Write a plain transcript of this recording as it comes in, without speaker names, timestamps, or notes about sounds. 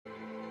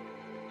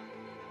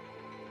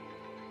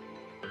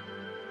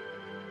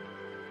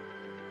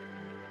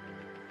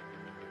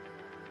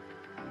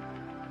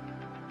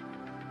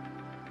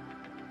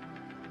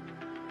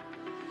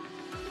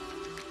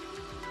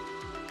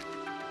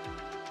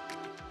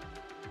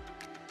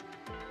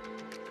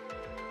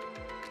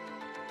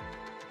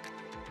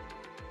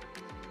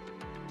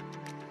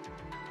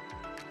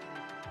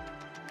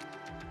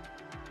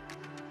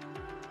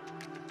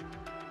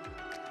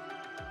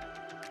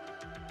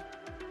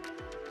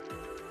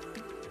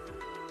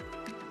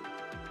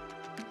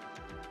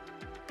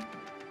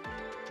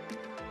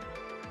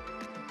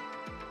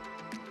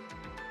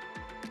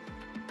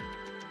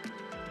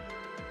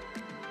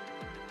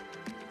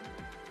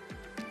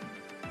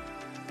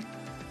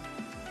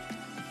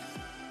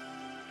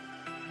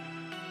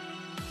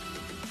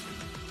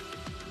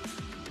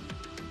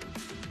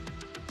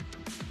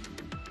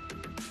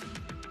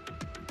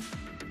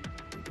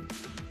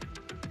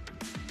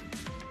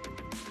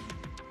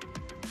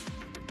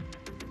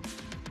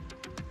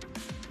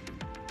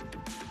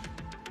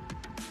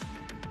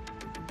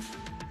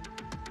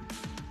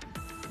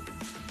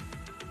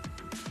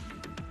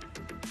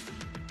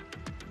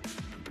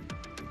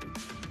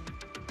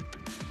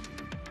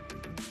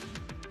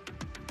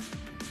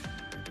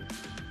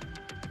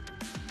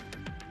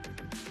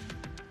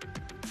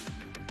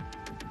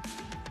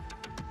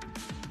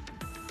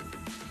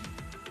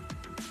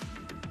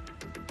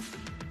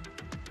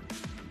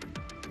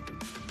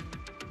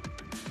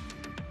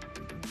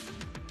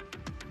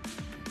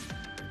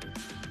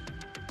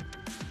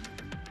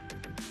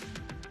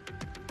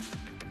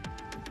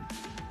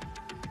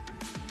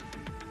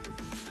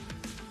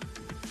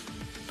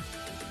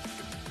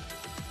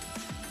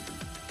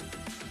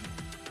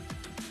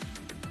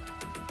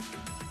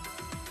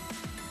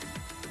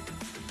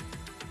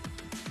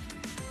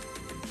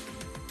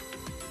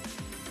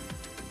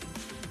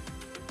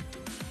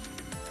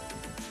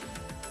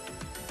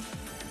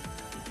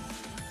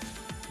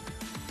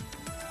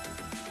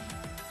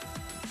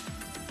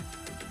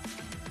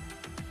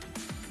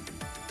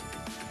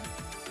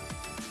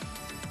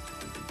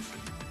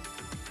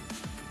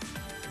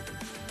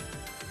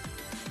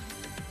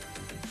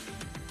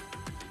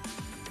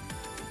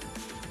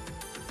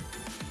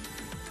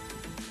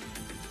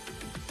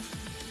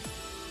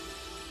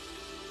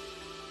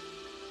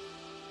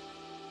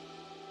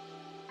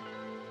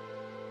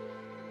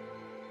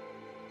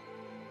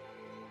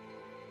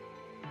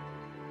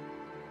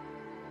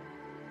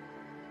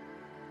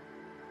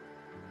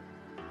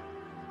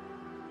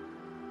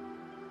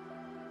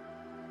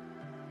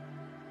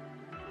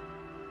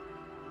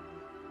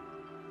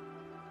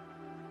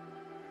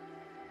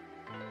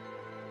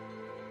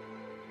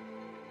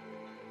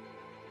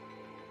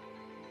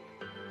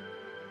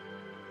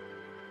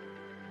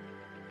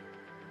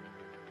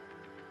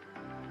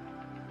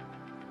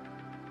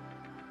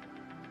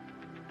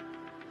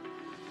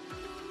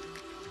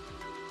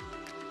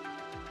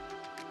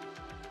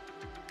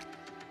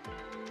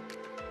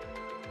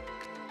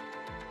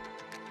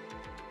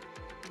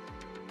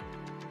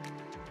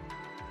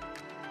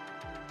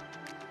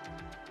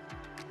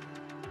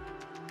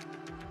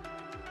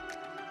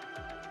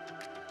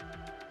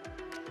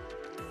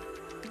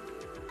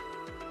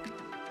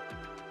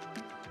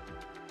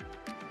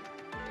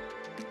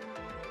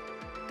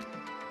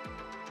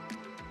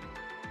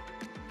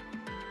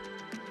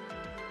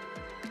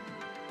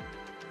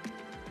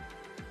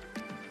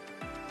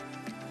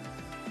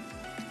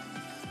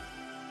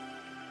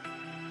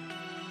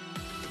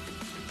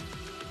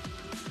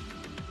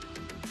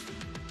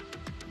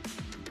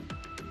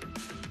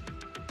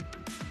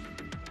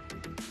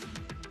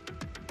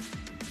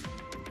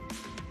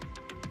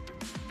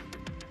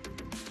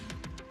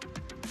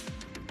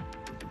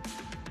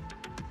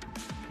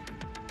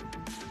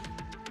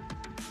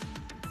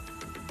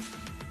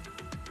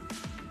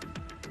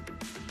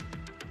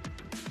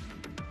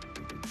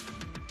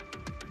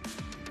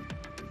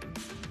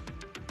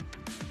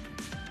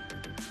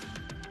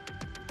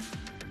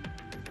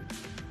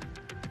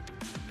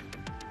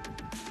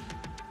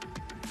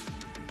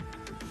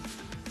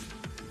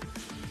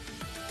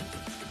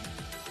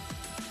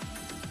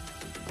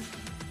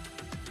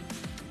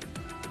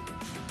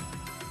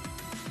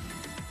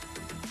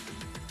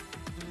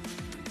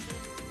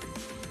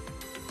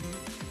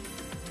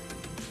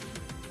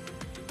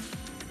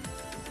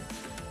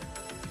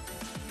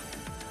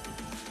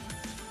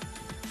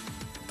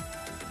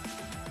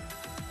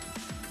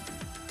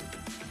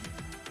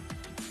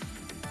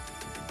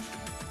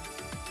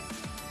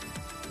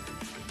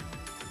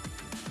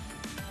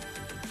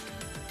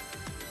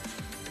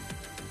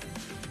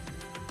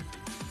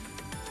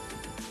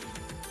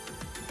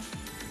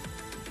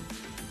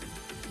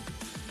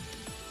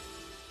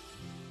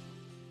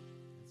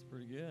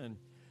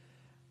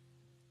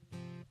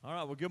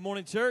right, well, good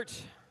morning, church.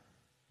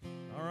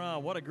 All right,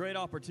 what a great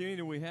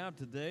opportunity we have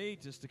today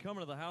just to come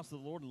into the house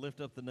of the Lord and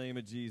lift up the name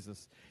of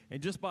Jesus.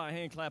 And just by a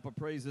hand clap of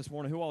praise this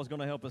morning, who all is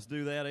going to help us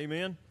do that?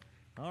 Amen?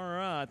 All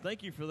right,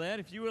 thank you for that.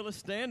 If you will, let's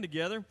stand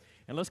together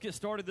and let's get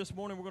started this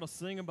morning. We're going to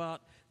sing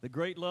about the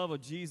great love of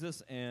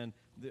Jesus and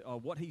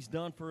what he's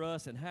done for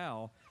us and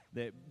how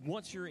that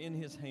once you're in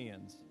his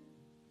hands,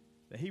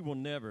 that he will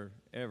never,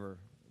 ever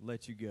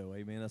let you go.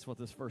 Amen? That's what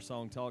this first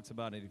song talks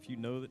about. And if you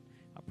know that,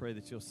 I pray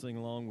that you'll sing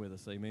along with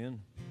us.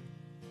 Amen.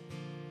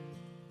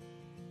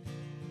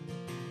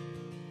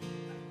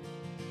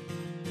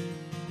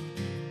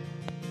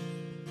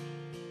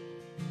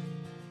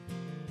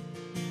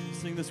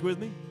 Sing this with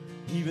me.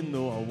 Even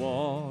though I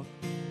walk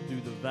through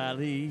the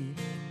valley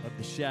of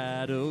the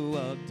shadow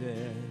of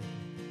death,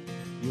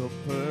 your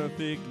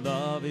perfect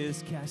love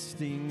is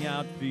casting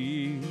out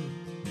fear.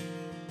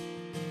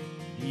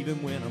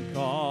 Even when I'm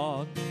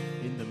caught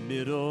in the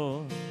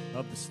middle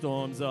of the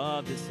storms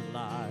of this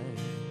life,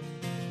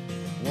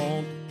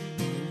 I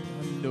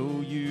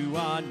know you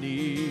are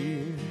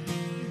near,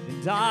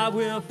 and I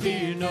will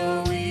fear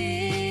no evil,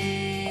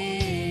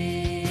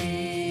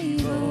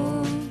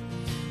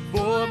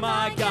 for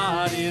my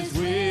God is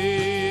with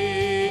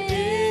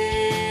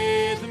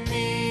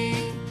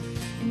me.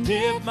 And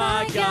if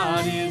my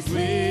God is with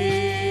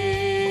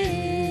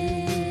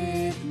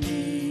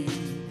me,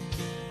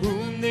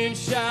 whom then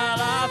shall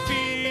I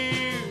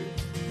fear?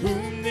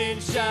 Whom then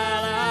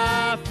shall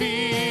I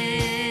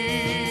fear?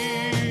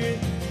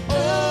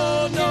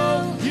 Oh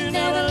no, you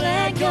never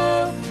let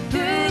go,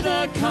 through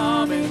the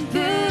calm and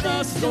through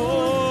the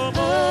storm.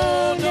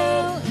 Oh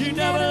no, you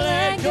never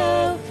let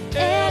go,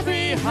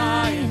 every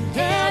high and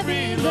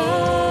every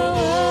low.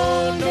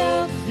 Oh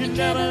no, you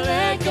never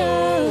let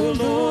go,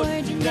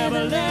 Lord, you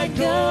never let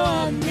go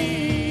of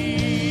me.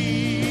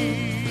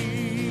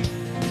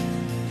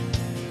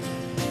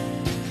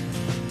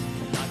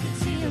 I can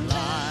see the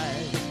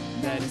light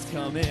that is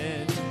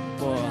coming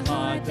for a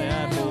heart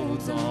that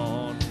holds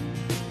on,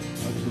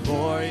 a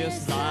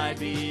glorious light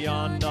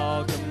beyond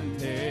all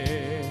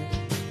compare.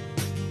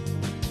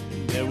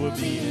 There will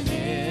be an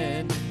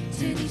end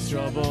to these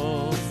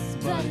troubles,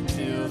 but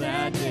until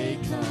that day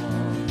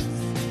comes,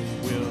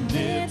 we'll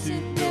live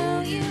to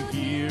know you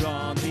here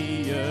on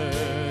the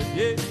earth.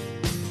 Yeah.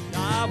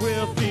 I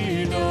will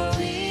fear no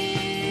evil,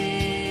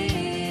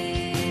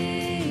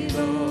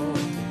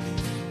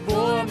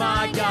 for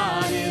my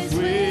God is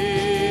with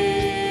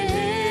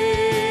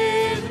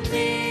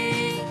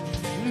me.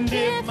 And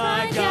if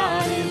my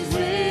God is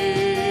with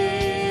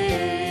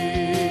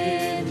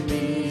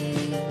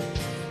me,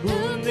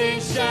 whom then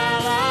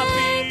shall I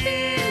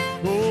fear?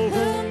 Oh,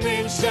 whom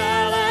then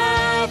shall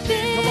I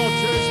fear? Come on,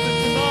 church,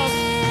 lift him up.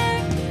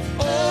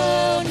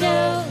 Oh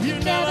no, you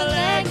never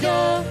let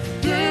go,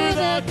 through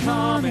the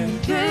calm and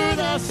through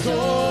the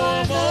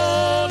storm.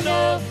 Oh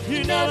no,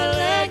 you never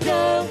let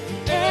go,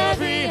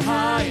 every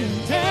high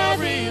and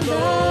every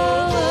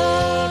low.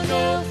 Oh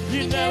no,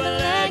 you never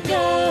let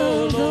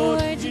go,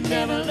 Lord, you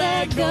never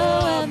let go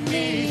of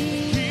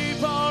me.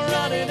 Keep on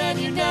running and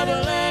you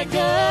never let go.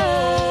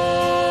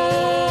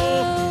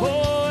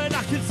 Oh, and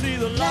I can see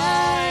the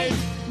light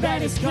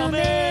that is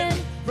coming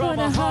from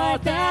a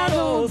heart that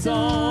holds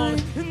on.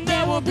 And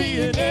there will be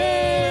an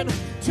end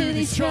to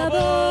these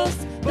troubles,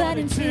 but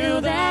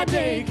until that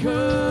day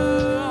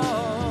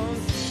comes,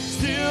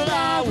 still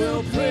I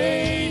will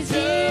praise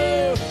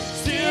you,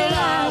 still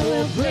I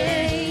will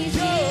praise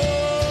you.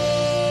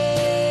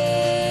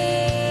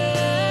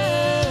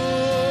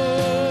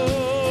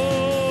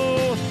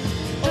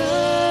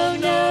 Oh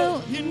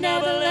no, you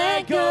never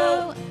let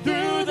go,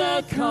 through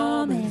the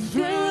calm and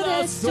through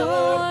the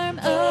storm.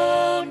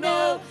 Oh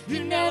no,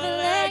 you never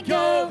let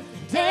go,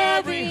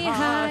 every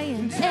high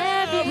and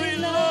every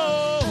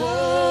low.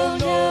 Oh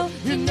no,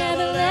 you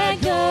never let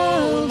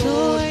go,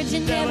 Lord, you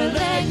never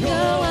let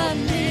go of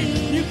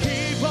me. You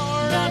keep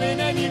on running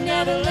and you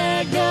never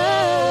let go.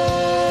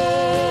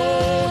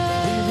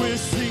 We're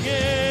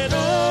singing,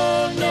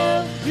 oh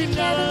no, you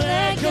never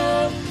let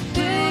go,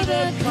 through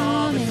the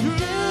calm and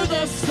through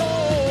the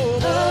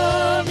storm.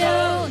 Oh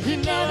no, you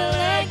never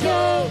let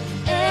go,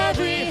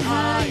 every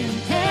high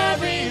and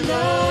every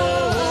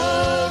low.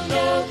 Oh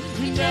no,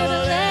 you never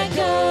let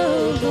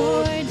go,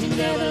 Lord, you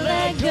never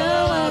let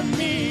go of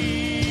me.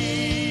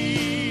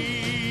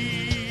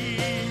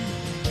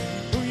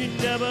 Oh, you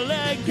never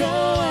let go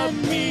of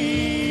me.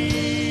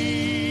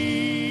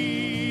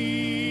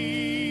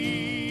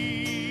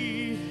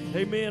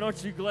 Amen.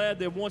 Aren't you glad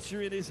that once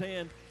you're in his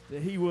hand,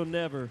 that he will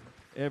never,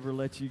 ever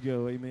let you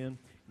go? Amen.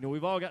 You know,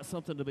 we've all got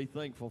something to be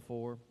thankful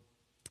for.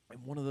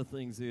 And one of the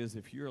things is,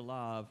 if you're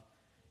alive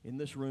in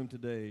this room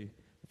today,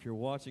 if you're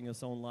watching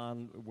us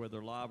online,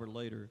 whether live or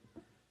later,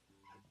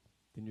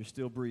 then you're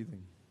still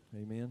breathing.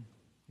 Amen.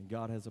 And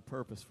God has a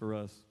purpose for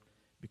us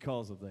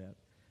because of that.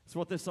 That's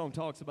what this song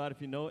talks about.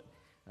 If you know it,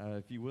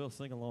 if you will,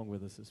 sing along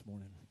with us this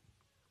morning.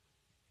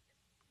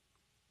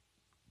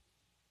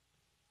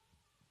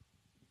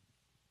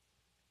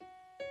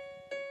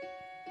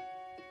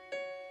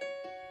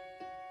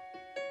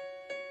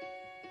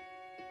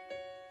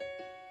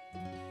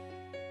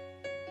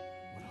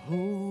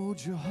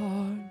 holds your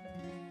heart?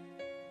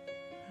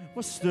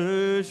 What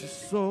stirs your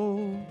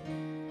soul?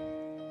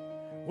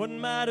 What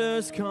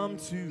matters come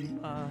to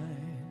mind?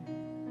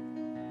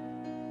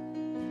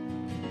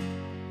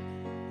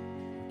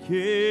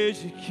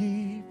 Cares you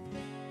keep,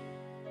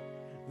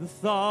 the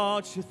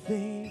thoughts you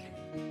think,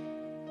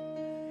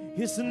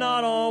 it's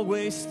not all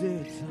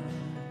wasted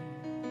time.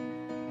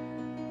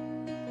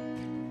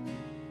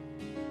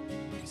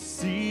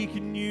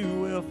 Seeking you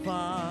will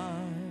find.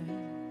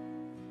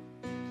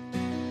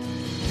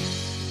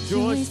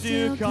 Joy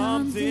still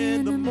comes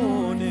in the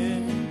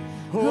morning.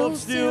 Hope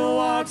still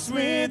walks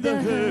with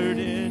the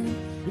hurting.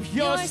 If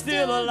you're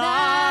still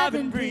alive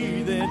and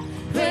breathing,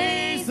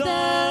 praise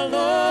the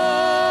Lord.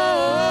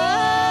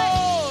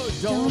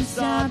 Don't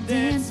stop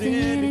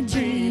dancing and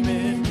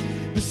dreaming.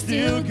 There's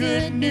still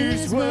good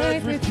news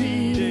worth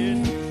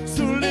repeating.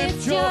 So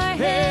lift your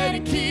head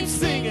and keep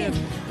singing.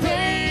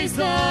 Praise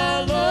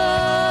the Lord.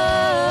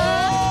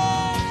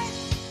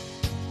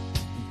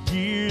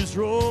 Years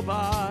roll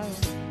by.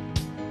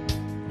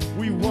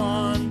 We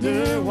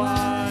wonder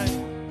why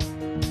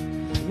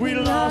we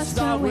lost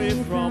our way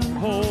from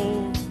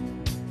home.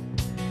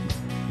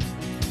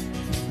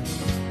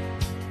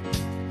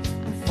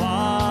 Our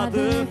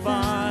Father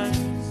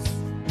finds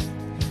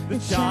the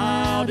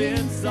child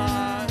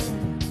inside.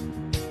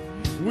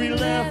 We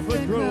left for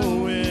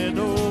growing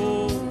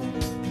old.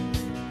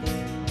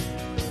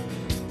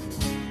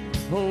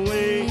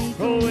 Awake,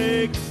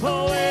 awake,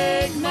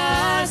 awake,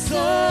 my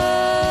soul.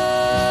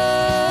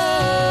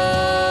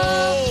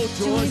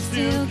 Joy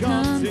still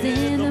comes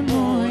in the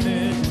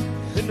morning,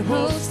 and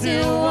hope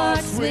still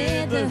walks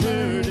with the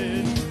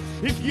hurting.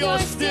 If you're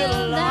still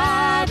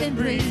alive and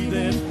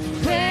breathing,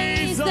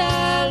 praise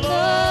the Lord.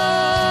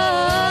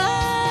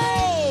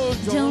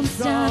 Don't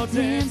stop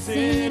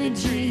dancing and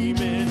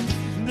dreaming.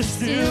 There's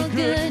still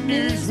good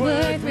news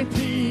worth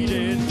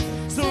repeating.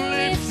 So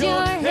lift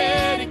your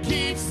head and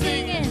keep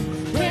singing.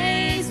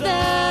 Praise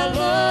the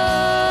Lord.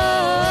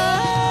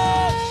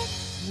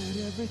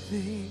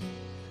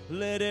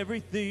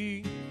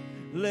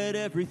 Let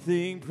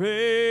everything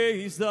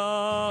praise the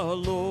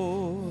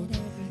Lord.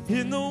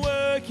 In the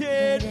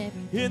working,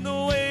 in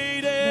the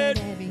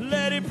waiting,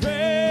 let it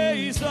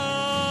praise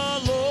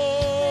the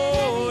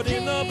Lord.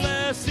 In the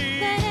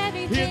blessing,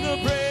 in the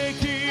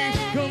breaking,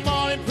 come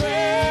on and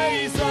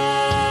praise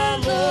the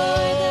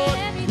Lord.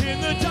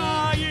 In the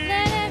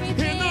dying,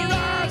 in the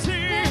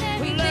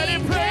rising, let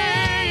it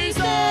praise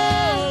the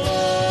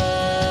Lord.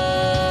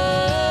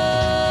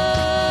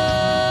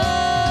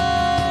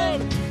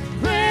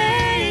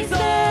 Praise the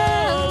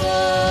Lord.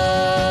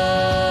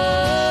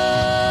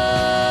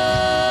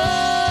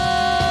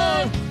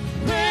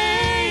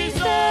 Praise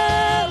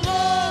the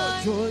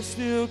Lord. Joy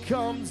still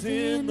comes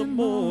in the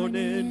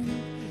morning.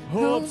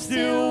 Hope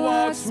still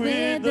walks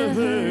with the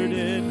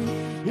hurting.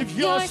 If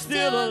you're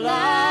still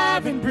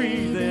alive and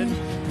breathing,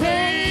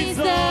 praise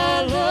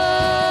the Lord.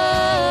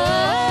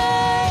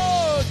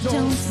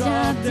 Don't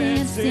stop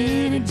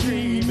dancing and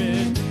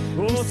dreaming.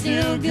 Oh,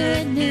 still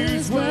good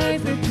news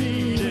worth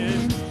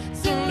repeating.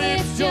 So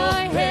lift your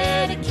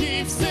head and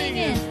keep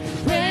singing.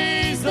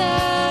 Praise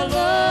the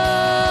Lord.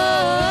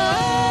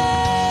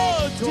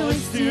 Joy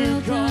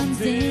still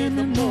comes in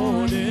the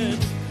morning,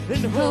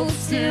 and hope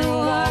still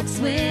walks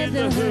with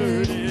the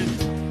hurting.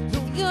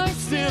 You're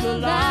still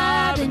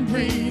alive and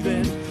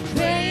breathing.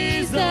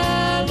 Praise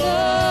the Lord.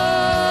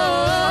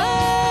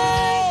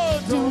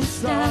 Don't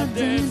stop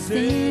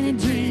dancing and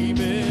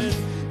dreaming.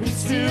 It's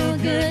still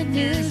good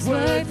news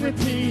worth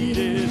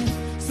repeating.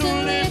 So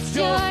lift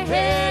your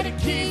head and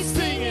keep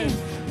singing.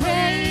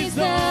 Praise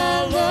the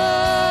Lord.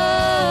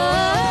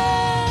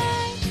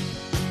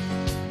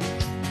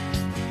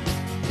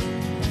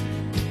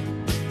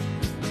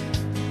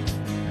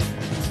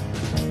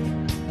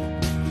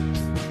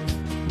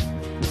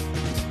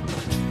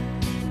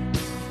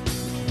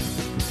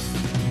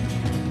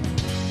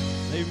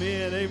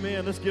 Amen,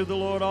 amen. Let's give the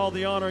Lord all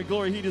the honor and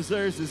glory He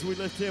deserves as we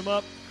lift Him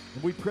up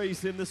and we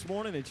praise Him this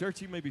morning. And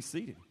church, you may be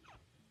seated.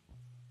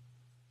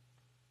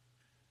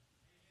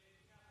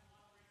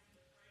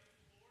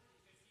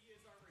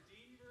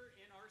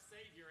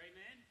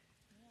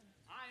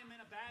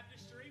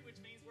 Baptistry, which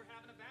means we're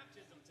having a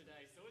baptism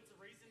today. So it's a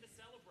reason to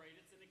celebrate.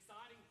 It's an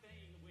exciting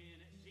thing when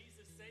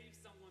Jesus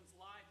saves someone's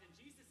life, and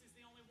Jesus is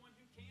the only one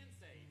who can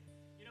save.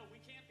 You know,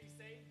 we can't be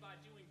saved by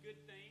doing good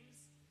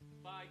things,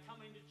 by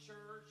coming to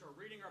church or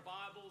reading our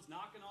Bibles,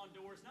 knocking on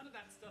doors. None of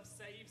that stuff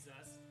saves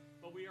us,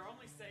 but we are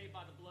only saved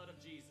by the blood of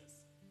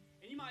Jesus.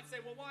 And you might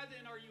say, well, why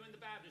then are you in the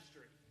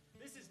baptistry?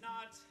 This is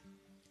not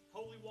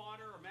holy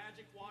water or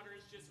magic water.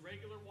 It's just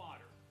regular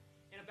water.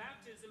 And a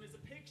baptism is a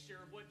picture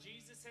of what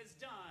Jesus has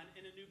done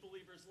in a new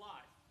believer's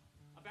life.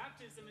 A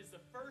baptism is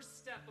the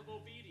first step of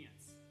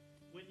obedience.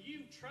 When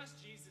you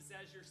trust Jesus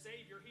as your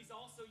Savior, He's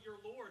also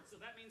your Lord, so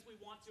that means we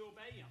want to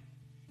obey Him.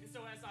 And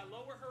so as I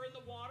lower her in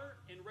the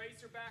water and raise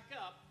her back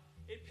up,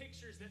 it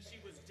pictures that she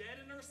was dead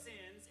in her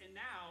sins, and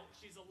now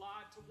she's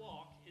alive to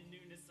walk in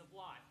newness of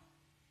life.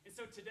 And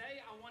so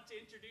today I want to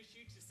introduce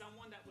you to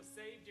someone that was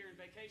saved during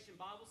Vacation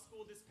Bible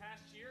School this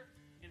past year.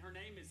 and her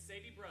name is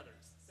Sadie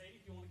Brothers. Sadie,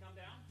 if you want to come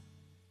down.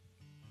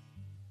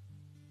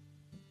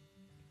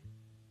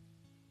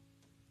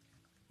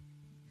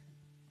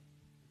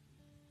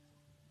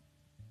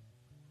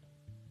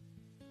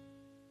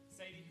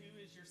 Sadie, who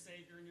is your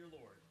Savior and your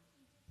Lord?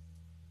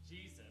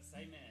 Jesus,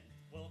 amen.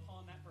 Well,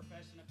 upon that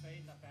profession of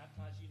faith, I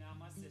baptize you now,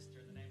 my sister,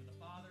 in the name of the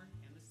Father,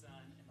 and the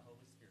Son, and the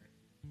Holy Spirit.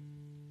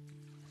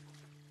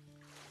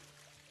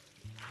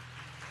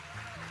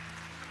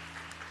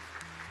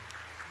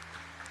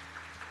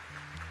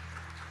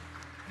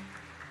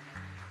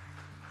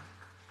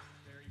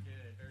 Very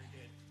good, very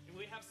good. And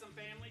we have some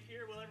family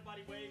here. Will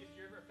everybody wave if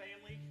you're a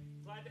family?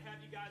 Glad to have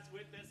you guys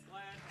with us.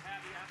 Glad to have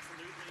you,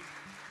 absolutely.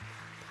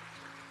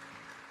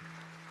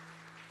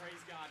 Praise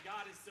God.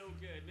 God is so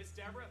good. Miss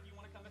Deborah, if you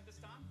want to come at this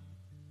time.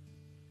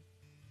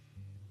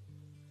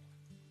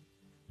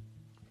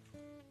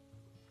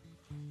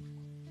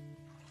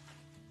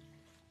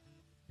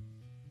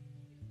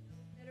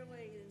 Better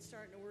way than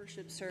starting a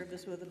worship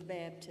service with a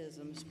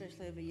baptism,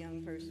 especially of a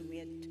young person. We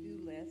had 2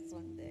 last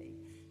Sunday.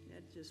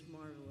 That's just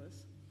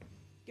marvelous.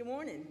 Good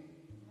morning.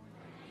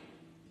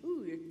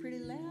 Ooh, you're pretty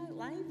loud,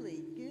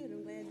 lively. Good.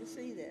 I'm glad to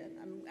see that.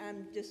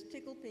 I'm just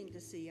tickled pink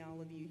to see all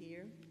of you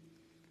here.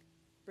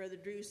 Brother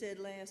Drew said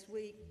last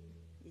week,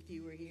 if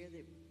you were here,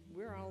 that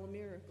we're all a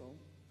miracle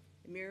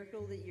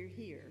that you're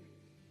here.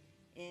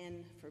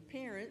 And for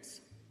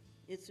parents,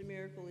 it's a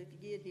miracle if you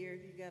get here,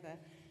 if you've got a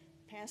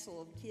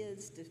passel of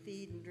kids to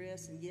feed and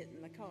dress and get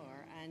in the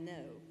car, I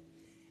know.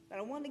 But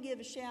I want to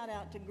give a shout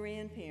out to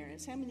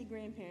grandparents. How many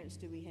grandparents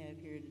do we have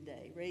here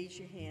today? Raise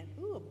your hand.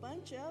 Ooh, a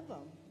bunch of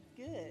them.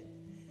 Good.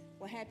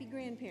 Well, happy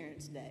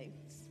Grandparents' Day.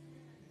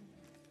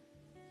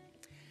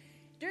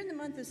 During the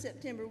month of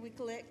September, we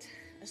collect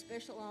a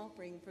special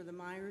offering for the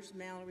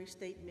Myers-Mallory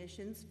State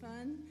Missions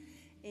Fund.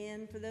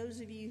 And for those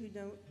of you who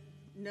don't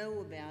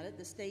know about it,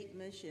 the state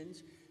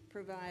missions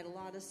provide a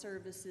lot of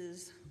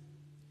services,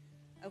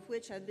 of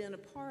which I've been a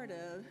part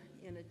of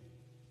in a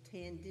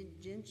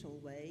tangential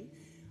way.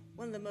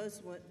 One of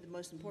the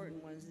most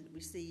important ones that we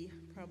see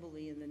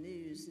probably in the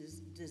news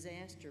is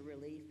disaster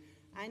relief.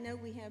 I know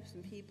we have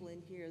some people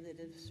in here that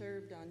have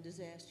served on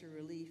disaster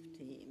relief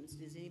teams.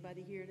 Is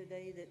anybody here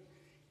today that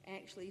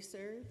actually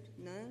served?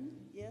 None?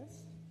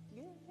 Yes?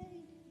 Yeah,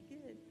 hey,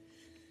 good.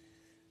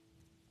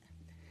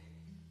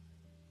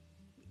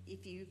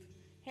 If you've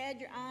had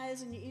your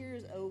eyes and your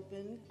ears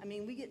open, I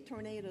mean, we get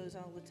tornadoes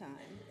all the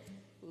time,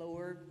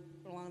 lower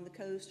along the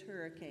coast,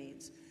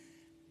 hurricanes.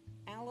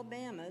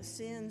 Alabama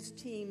sends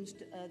teams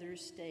to other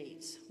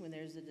states when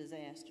there's a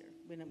disaster.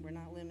 We're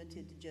not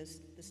limited to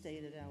just the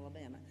state of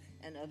Alabama.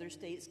 And other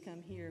states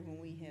come here when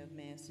we have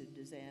massive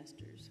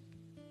disasters.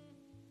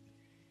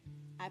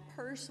 I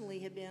personally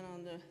have been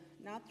on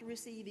not the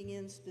receiving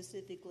end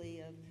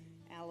specifically of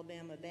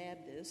Alabama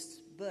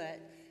Baptists,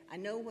 but I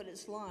know what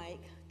it's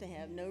like to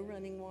have no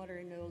running water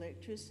and no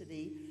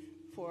electricity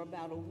for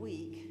about a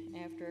week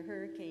after a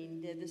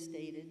hurricane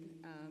devastated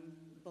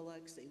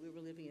Biloxi. We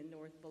were living in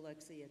North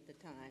Biloxi at the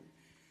time.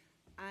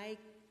 I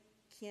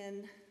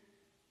can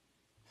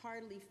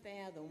hardly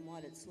fathom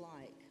what it's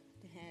like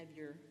to have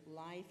your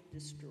life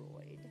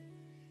destroyed.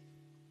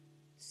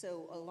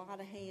 So a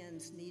lot of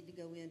hands need to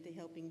go into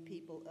helping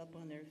people up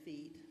on their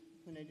feet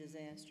when a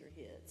disaster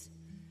hits.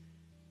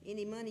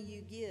 Any money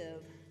you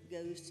give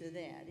goes to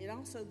that. It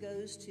also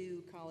goes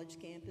to college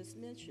campus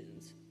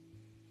missions.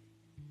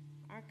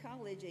 Our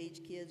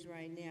college-age kids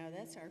right now,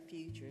 that's our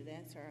future,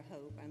 that's our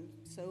hope. I'm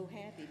so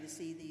happy to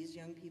see these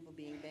young people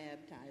being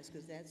baptized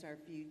because that's our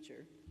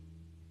future.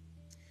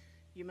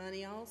 Your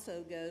money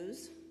also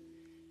goes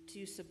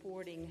to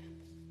supporting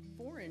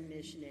foreign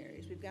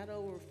missionaries. We've got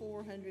over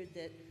 400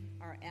 that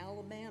are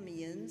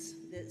Alabamians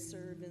that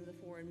serve in the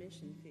foreign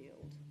mission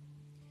field.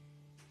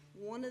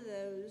 One of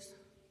those,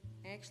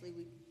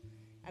 actually,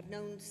 I've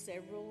known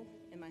several,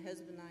 and my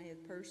husband and I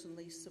have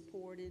personally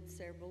supported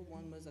several.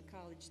 One was a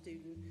college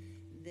student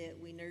that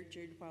we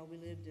nurtured while we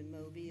lived in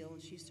Mobile,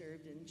 and she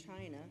served in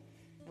China.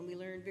 And we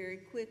learned very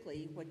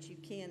quickly what you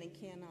can and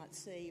cannot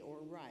say or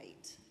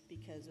write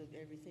because of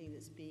everything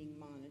that's being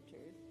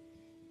monitored.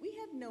 We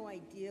have no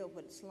idea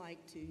what it's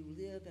like to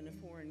live in a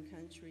foreign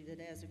country that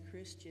as a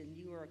Christian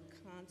you are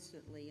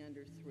constantly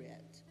under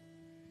threat,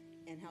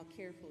 and how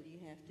careful you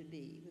have to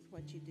be with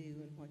what you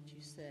do and what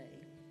you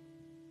say.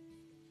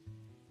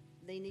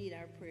 They need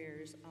our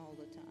prayers all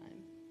the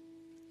time.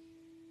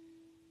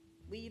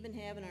 We even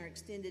have in our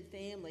extended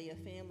family a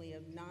family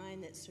of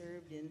 9 that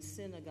served in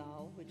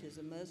Senegal, which is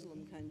a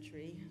Muslim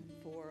country,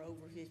 for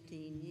over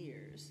 15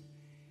 years.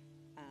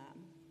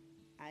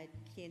 I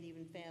can't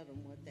even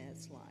fathom what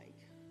that's like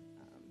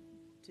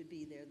to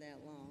be there that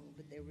long,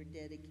 but they were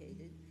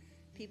dedicated.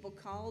 People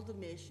called to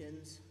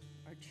missions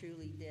are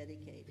truly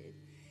dedicated.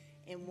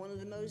 And one of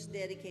the most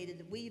dedicated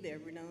that we've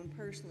ever known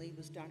personally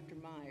was Dr.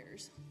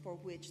 Myers, for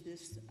which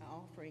this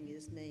offering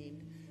is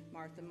named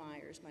Martha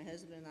Myers. My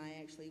husband and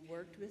I actually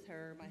worked with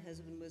her. My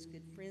husband was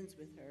good friends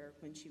with her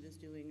when she was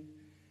doing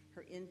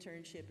her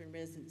internship and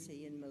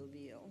residency in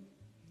Mobile.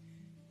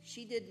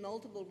 She did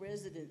multiple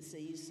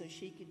residencies so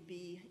she could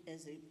be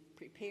as a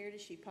prepared as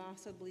she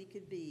possibly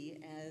could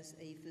be as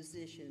a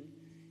physician.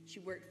 She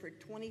worked for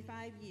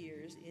 25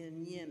 years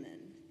in Yemen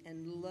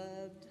and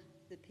loved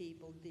the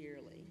people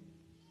dearly.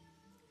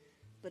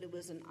 But it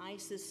was an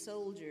ISIS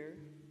soldier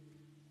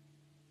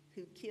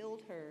who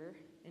killed her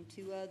and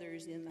 2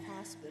 others in the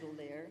hospital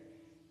there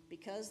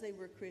because they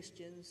were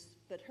Christians,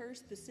 but her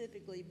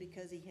specifically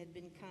because he had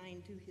been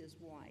kind to his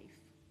wife.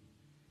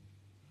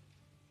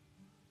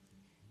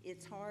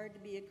 It's hard to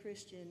be a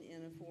Christian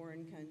in a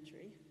foreign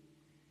country.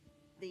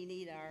 They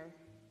need our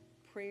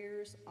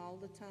prayers all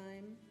the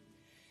time.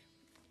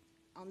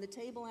 On the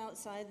table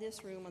outside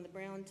this room, on the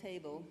brown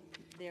table,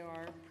 there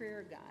are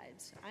prayer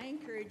guides. I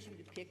encourage you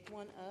to pick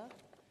one up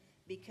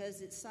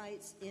because it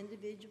cites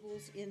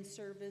individuals in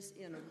service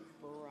in a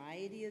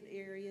variety of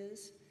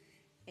areas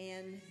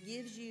and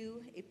gives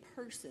you a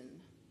person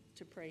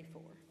to pray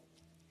for.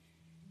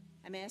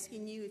 I'm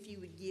asking you if you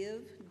would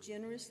give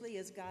generously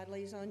as God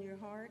lays on your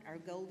heart. Our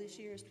goal this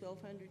year is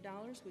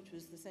 $1,200, which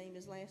was the same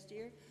as last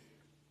year,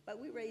 but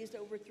we raised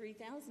over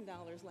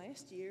 $3,000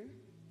 last year.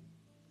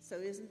 So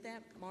isn't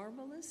that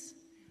marvelous?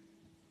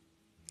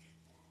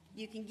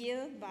 You can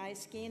give by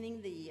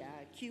scanning the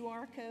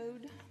QR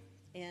code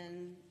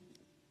and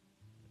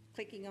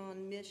clicking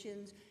on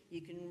missions.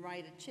 You can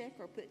write a check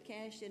or put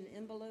cash in an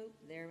envelope.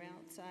 They're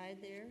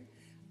outside there.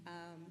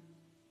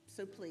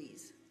 So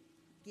please,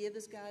 give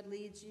as God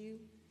leads you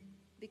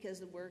because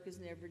the work is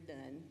never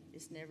done.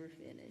 It's never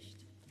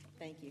finished.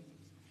 Thank you.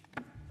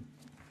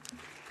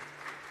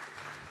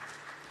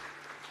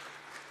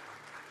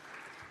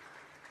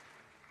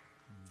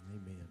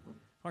 Amen.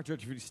 All right,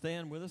 church, if you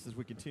stand with us as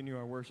we continue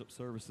our worship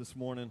service this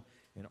morning,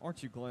 and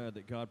aren't you glad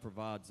that God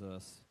provides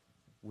us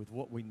with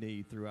what we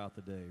need throughout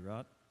the day,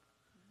 right?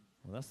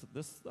 Well,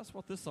 that's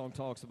what this song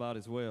talks about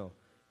as well,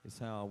 is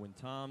how when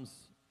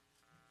times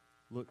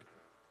look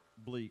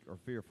bleak or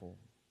fearful,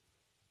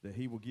 that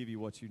he will give you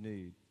what you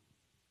need,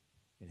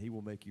 and he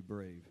will make you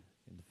brave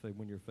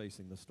when you're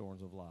facing the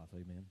storms of life.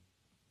 Amen.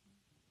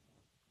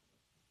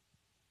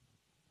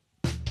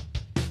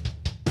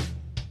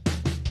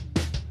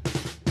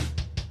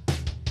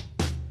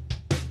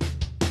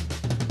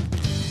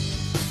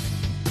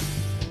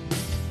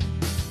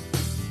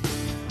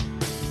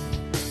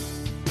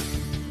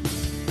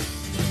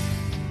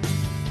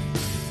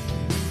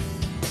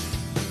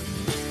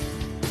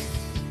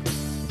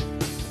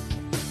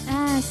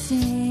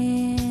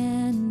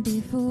 Stand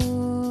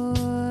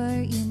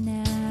before you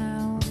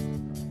now,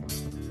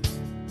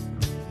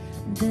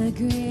 the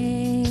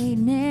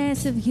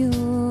greatness of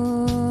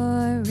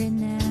your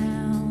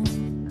renown.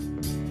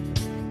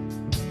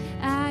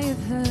 I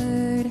have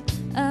heard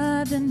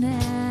of the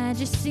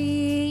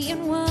majesty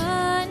and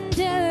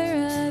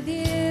wonder of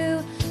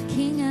you,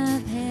 King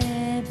of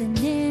heaven.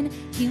 In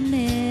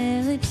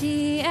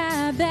humility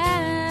I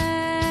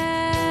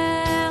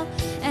bow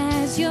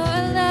as your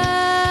love.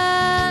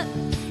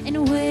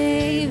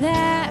 Wave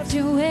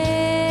after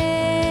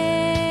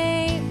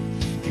wave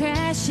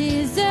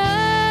crashes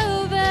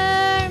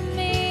over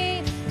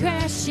me,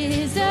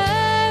 crashes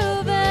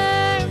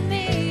over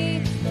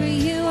me. For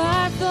you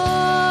are for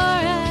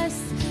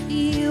us,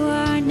 you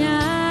are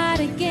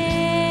not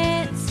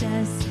against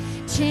us.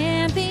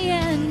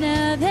 Champion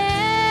of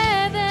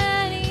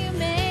heaven, you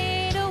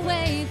made a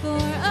way for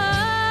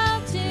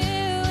all to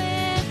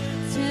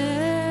enter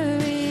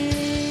in.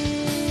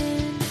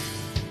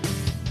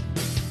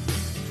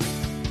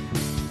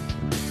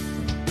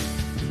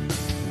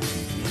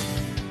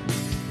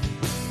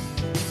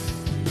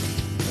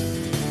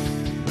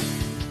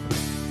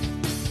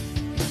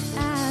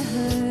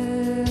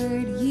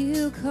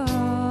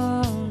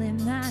 Calling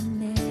my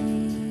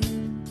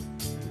name,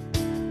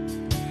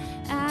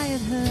 I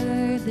have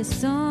heard the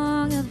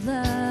song of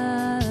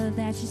love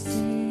that you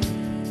sing.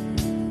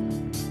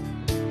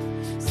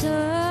 So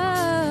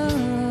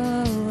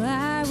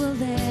I will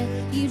let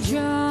you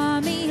draw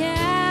me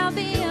out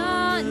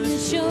beyond the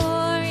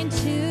shore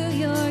into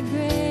your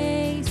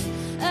grace.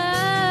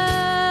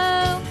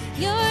 Oh,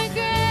 your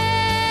grace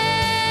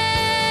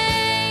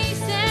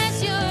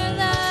as your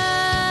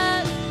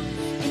love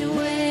and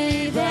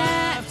wave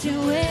after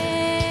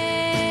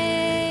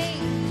wave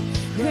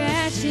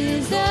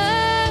crashes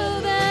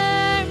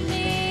over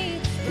me,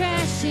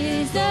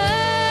 crashes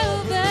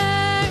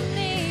over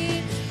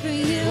me. For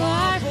you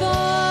are for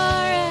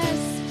us,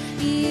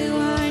 you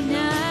are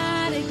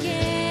not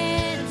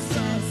against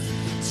us.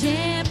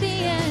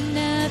 Champion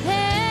of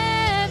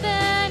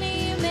heaven,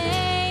 you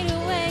made a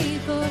way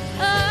for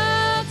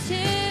all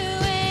to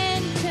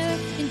enter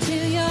into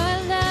your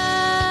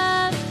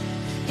love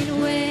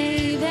and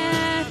wave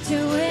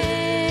after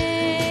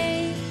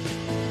wave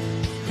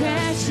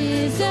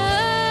crashes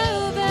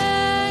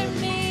over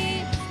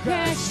me,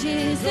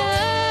 crashes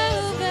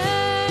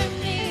over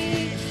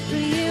me. For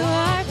you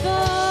are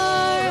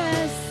for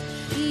us,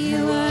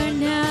 you are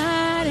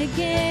not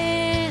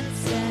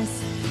against us.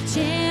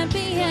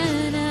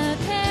 Champion of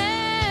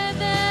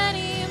heaven,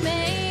 you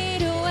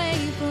made a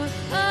way for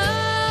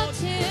all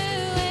to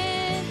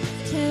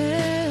enter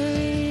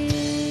in.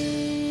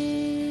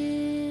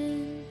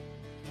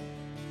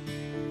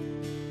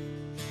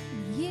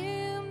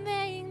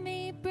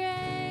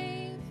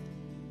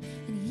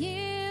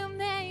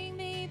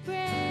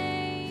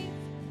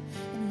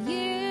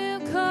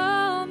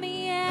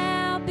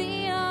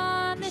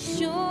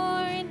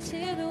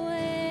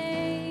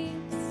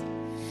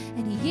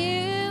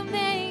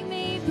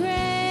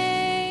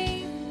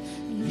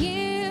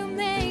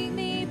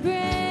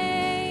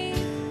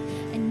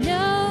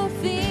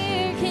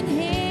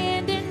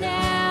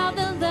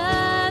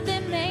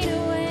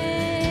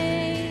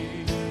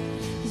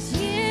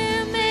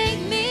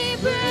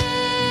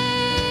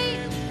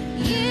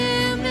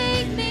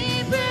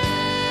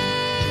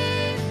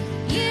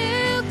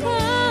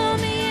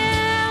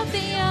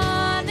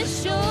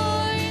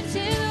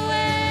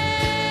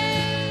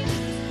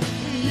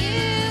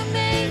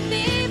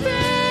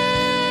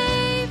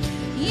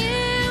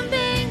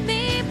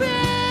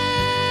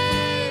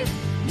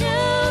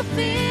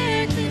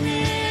 fear can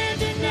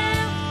hinder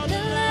now the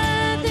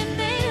love that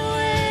made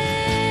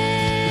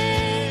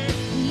way.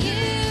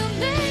 You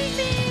make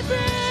me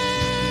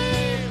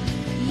brave.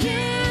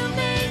 You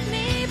make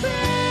me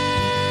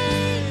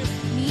brave.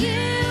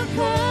 You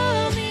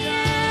call me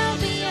out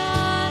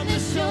beyond the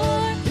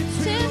shore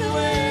to the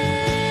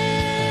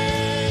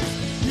waves.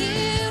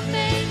 You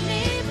make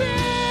me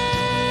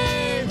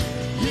brave.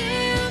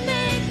 You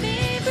make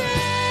me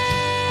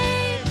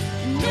brave.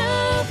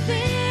 No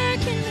fear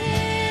can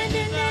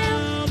hinder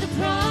now the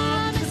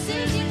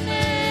promises you made.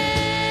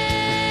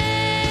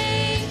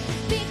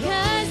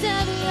 Because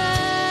of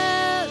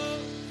love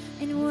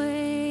and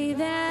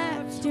wave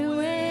after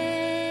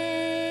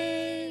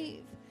wave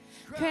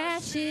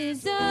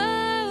crashes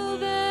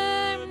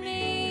over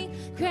me,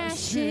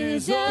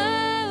 crashes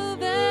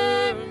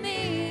over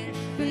me.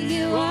 For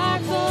you are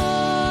for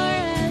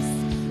us,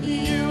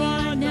 you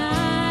are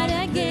not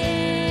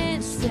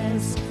against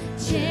us.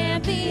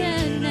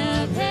 Champion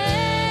of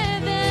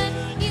heaven,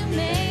 you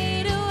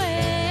made a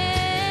way.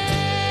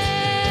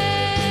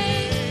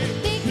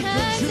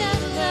 Because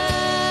of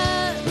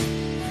love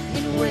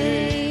and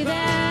wave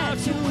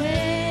after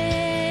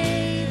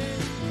wave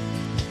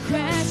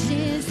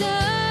crashes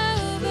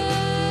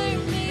over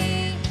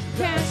me,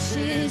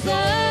 crashes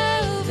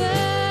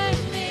over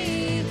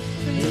me.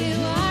 For you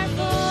are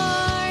for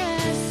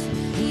us,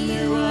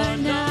 you are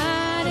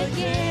not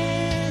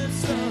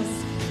against us.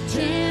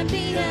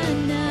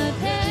 Champion of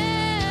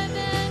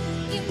heaven,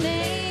 you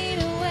made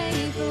a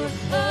way for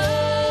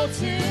all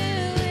to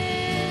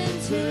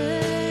enter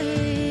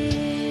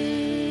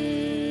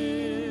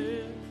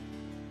in.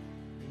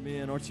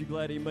 Amen. Aren't you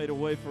glad he made a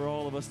way for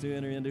all of us to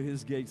enter into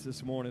his gates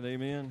this morning?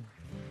 Amen.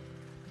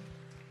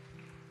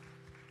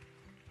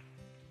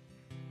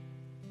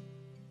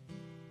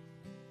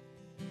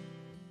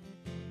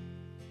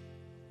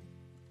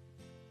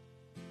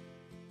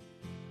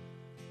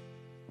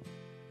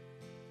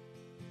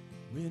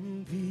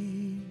 When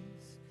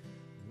peace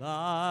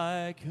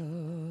like a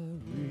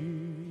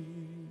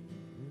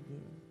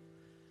river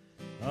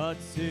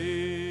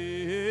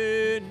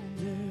attended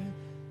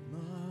my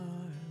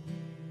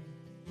way,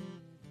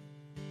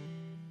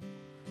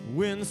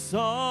 when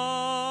sorrows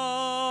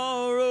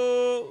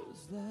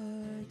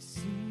like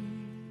sea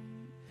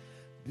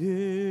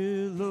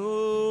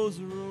billows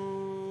roll,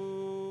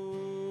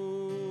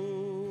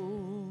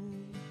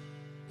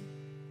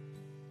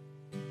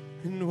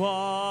 and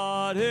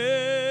whatever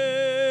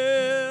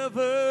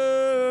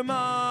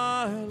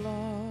my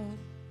lot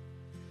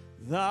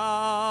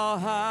thou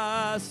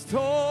hast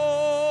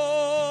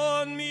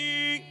taught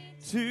me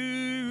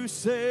to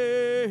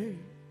say,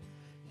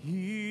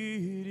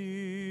 it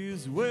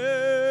is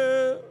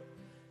well,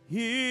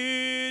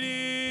 it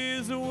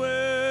is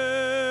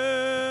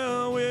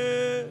well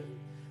with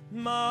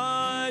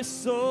my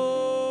soul.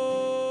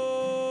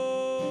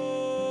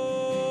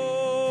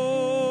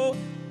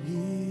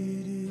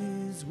 It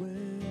is well.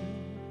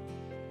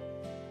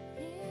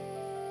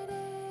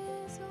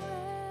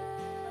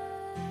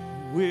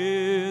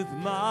 With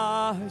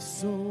my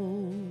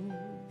soul,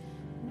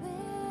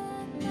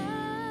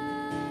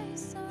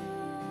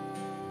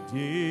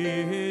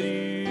 it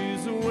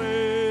is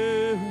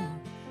well,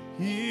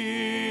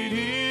 it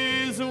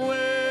is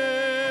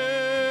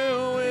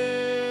well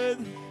with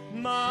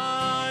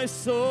my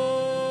soul.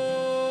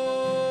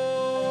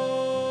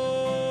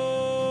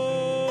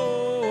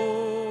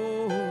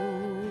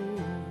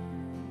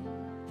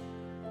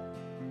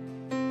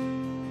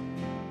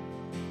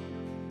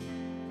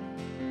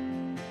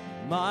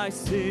 My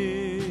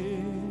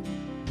sin,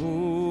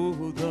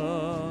 oh,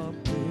 the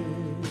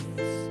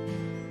bliss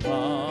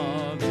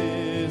of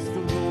this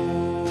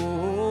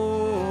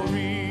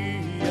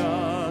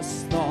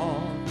glorious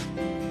thought.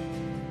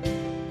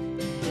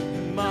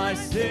 My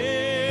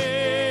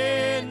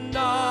sin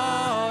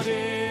not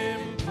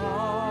in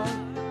part,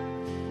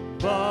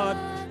 but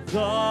the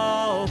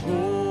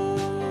whole.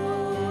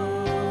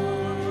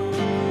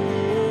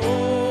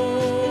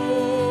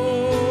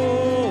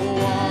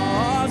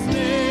 Was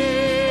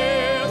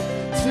nailed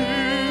to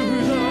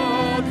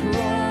the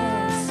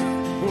cross,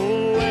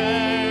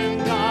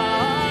 and I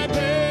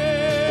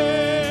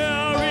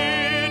bear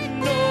it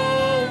no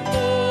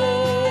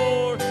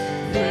more.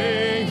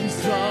 Praise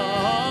the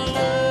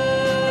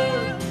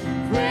Lord,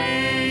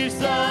 praise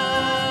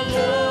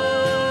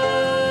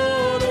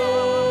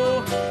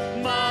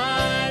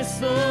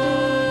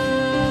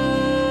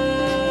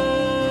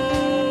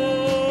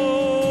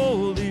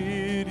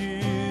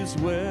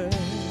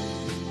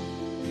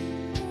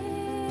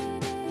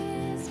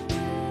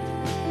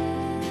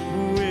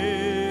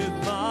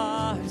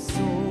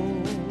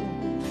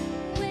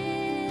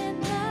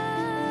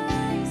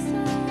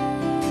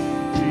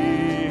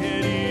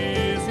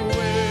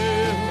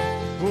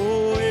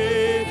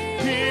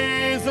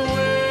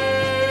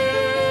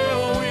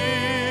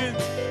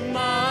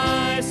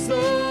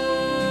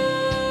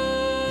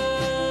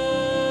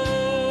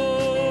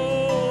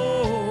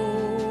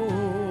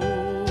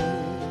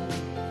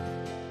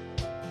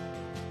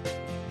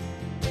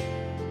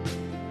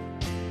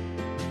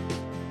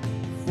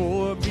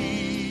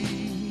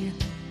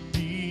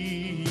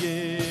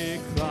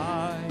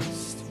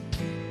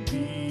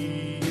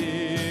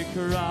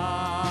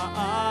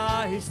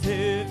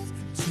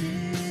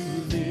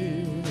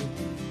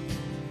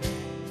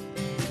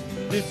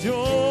the Jordan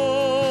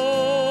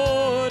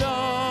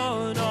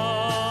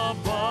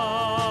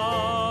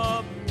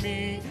above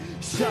me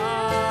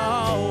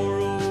shall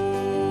roll.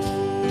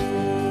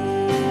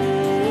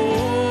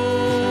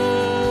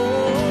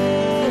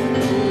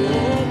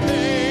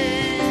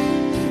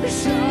 They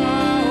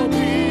shall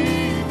be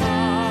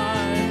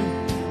mine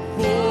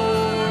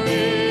for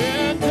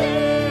in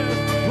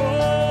death,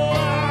 oh,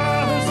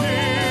 as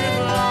in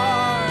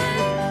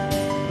life,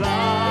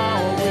 thou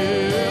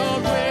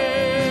wilt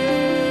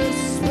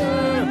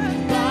whisper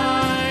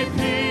thy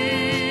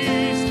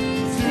peace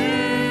to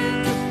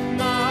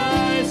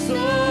my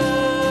soul,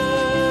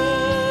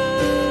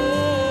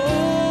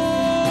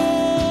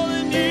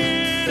 and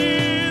it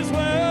is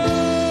well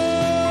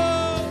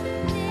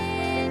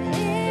It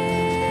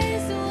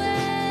is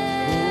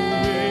well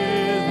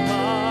with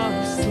my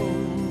soul.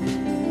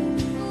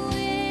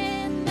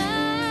 with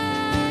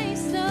my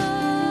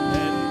soul.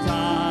 And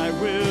I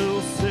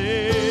will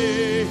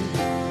say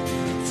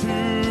to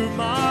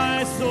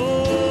my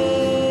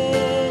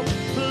soul,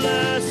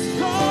 bless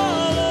the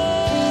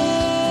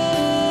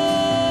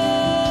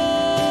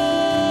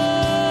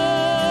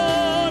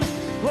Lord,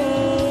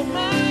 oh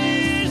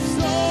my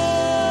soul,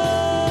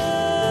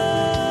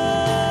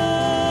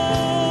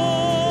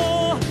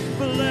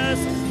 bless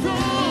the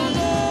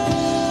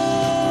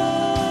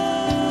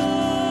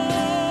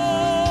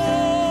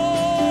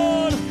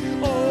Lord,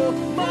 oh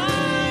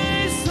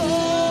my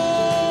soul,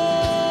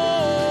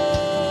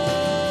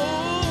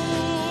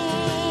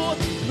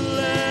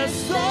 bless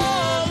the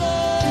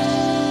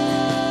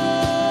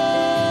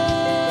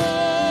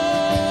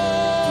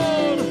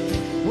Lord,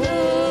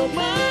 oh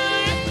my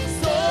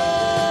soul,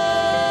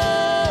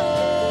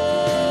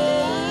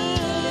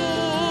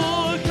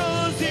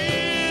 'cause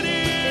it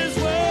is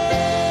well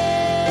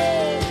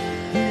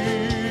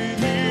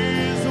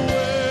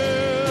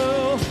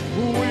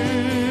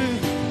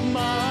with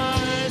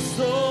my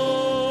soul.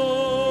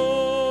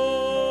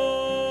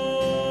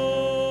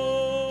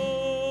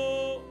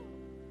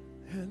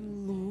 And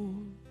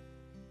Lord,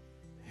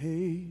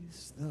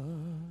 haste the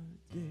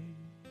day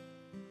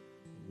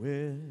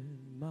when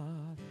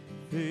my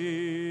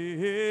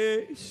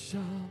face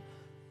shall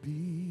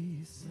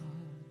be sun,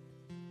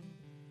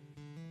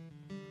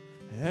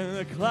 and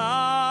the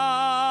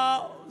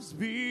clouds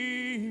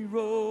be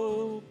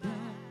rolled back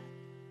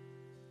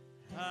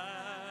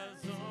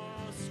as a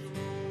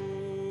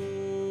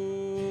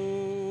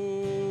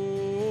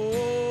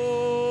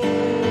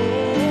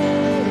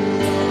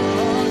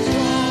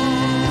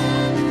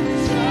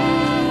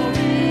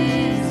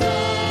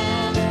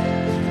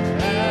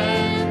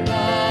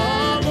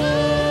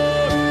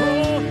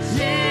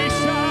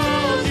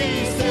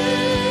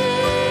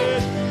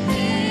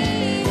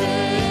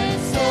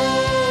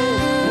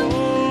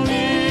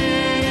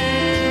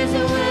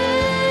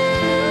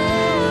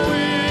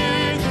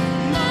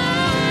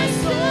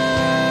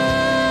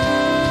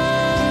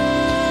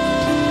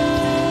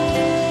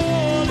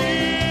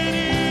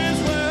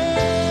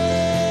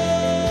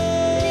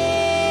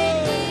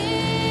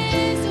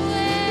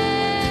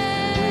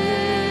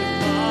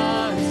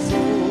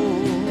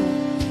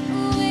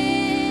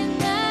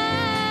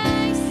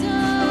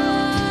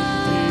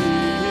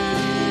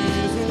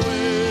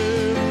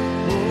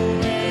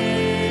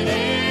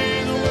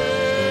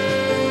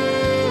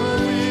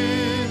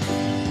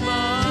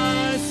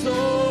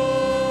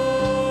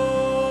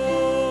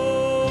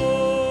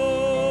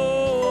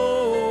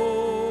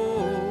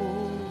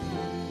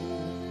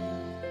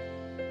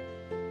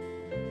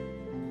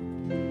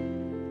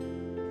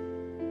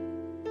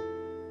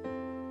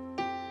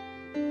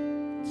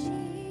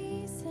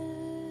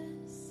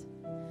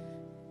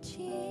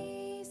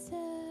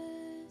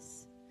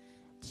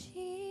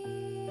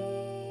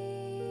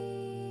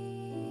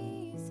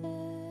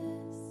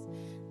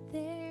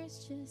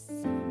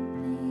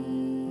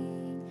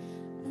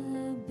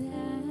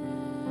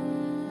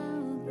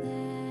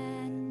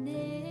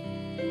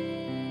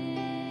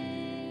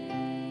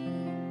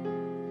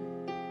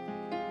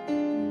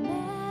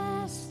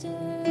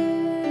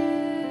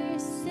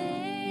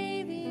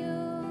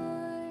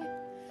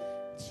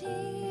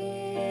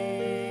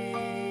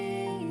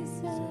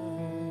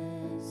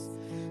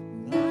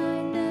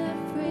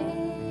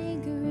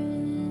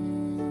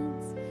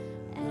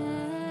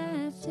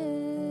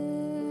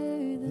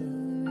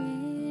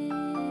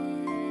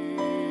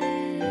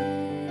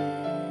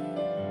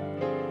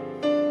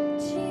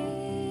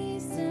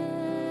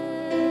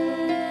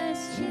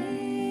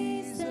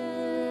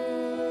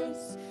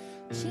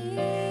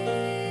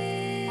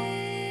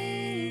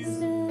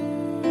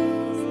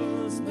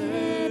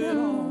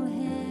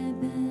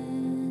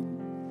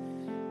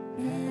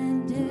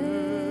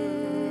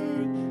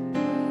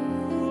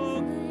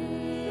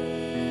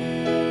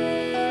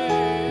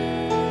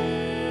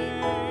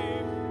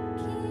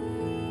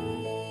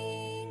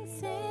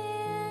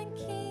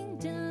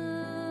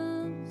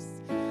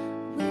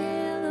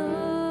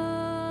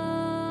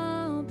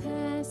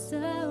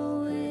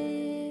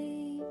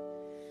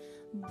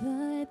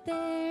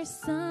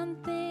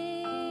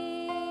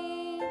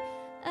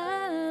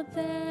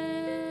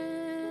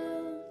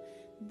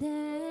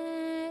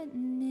that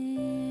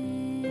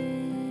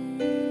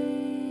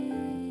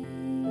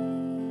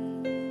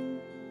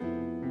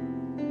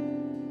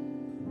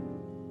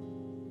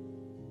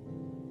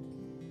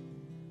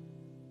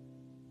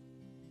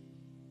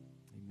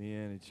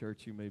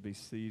Church. You may be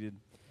seated.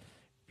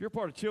 If you're a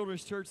part of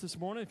Children's Church this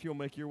morning, if you'll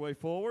make your way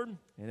forward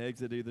and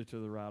exit either to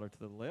the right or to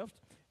the left.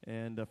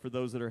 And for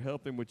those that are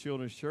helping with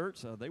Children's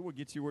Church, they will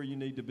get you where you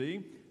need to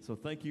be. So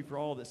thank you for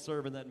all that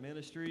serve in that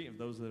ministry and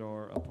those that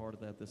are a part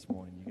of that this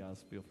morning. You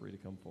guys feel free to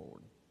come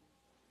forward.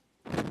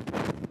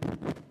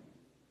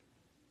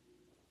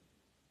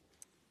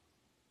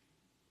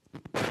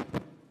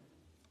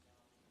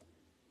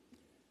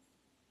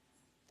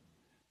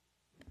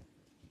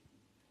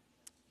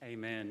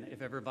 Amen.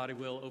 If everybody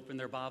will open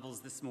their Bibles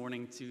this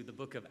morning to the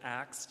book of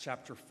Acts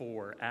chapter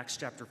 4. Acts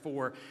chapter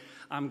 4.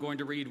 I'm going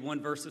to read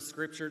one verse of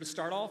Scripture to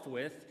start off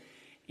with,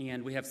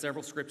 and we have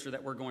several Scripture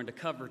that we're going to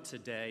cover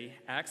today.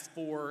 Acts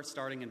 4,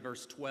 starting in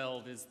verse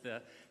 12, is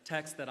the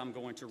text that I'm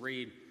going to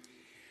read.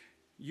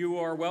 You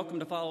are welcome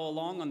to follow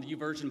along on the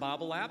YouVersion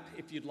Bible app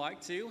if you'd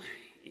like to.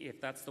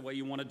 If that's the way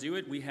you want to do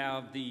it, we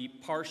have the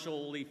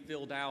partially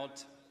filled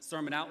out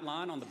sermon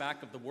outline on the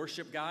back of the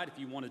worship guide if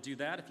you want to do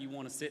that, if you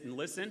want to sit and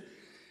listen.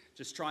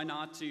 Just try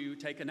not to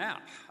take a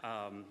nap.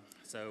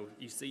 So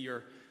you see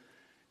your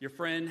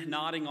friend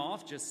nodding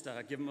off, just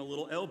give him a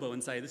little elbow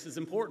and say, "This is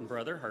important,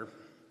 brother." Or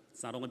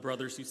it's not only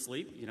brothers who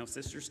sleep,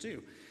 sisters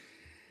too.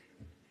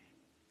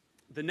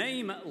 The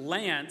name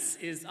Lance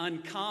is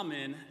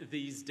uncommon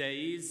these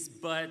days,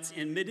 but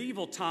in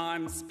medieval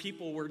times,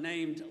 people were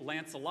named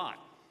Lancelot.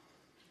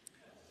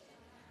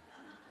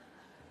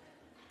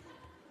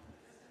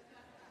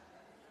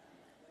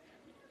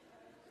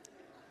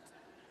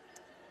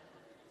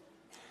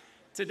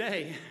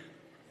 Today,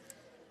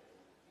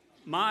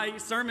 my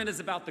sermon is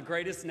about the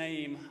greatest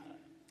name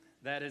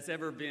that has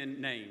ever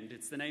been named.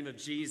 It's the name of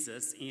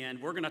Jesus,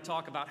 and we're going to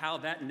talk about how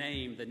that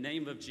name, the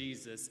name of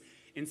Jesus,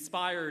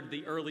 inspired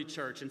the early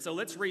church. And so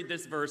let's read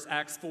this verse,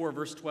 Acts 4,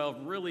 verse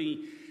 12,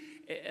 really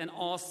an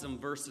awesome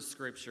verse of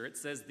Scripture. It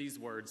says these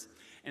words,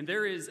 "And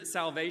there is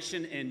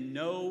salvation in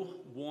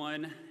no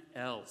one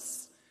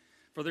else,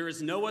 for there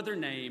is no other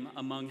name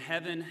among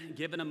heaven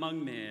given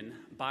among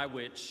men by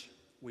which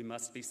we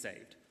must be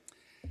saved."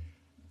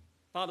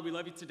 Father, we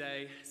love you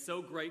today.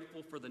 So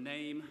grateful for the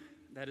name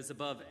that is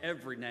above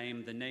every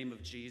name, the name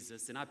of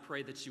Jesus. And I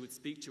pray that you would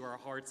speak to our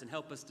hearts and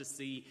help us to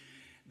see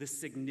the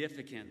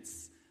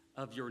significance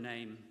of your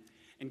name.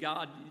 And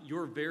God,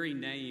 your very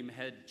name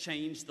had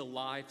changed the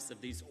lives of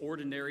these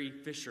ordinary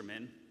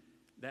fishermen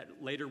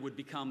that later would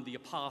become the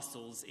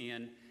apostles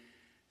and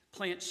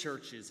plant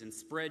churches and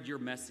spread your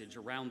message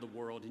around the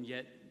world. And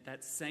yet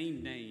that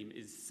same name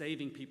is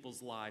saving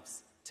people's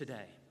lives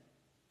today.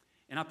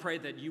 And I pray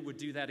that you would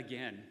do that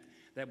again.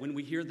 That when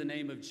we hear the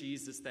name of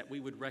Jesus, that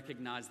we would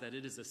recognize that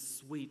it is a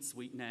sweet,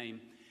 sweet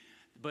name,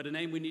 but a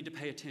name we need to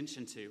pay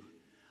attention to,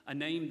 a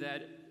name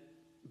that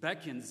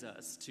beckons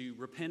us to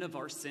repent of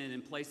our sin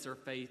and place our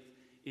faith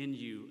in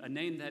you, a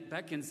name that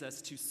beckons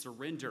us to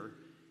surrender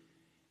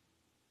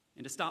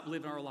and to stop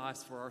living our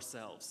lives for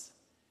ourselves.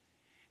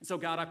 And so,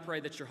 God, I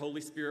pray that your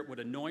Holy Spirit would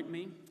anoint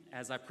me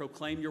as I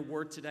proclaim your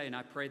word today, and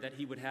I pray that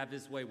he would have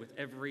his way with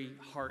every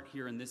heart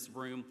here in this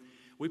room.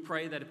 We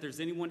pray that if there's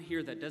anyone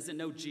here that doesn't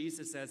know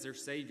Jesus as their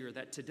Savior,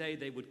 that today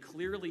they would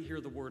clearly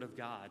hear the word of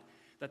God,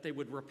 that they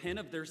would repent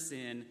of their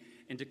sin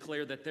and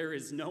declare that there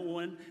is no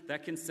one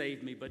that can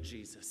save me but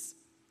Jesus.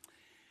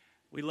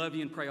 We love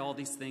you and pray all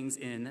these things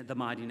in the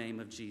mighty name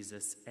of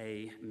Jesus.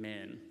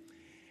 Amen.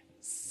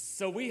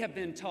 So we have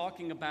been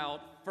talking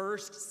about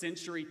first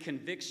century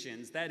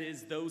convictions, that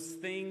is, those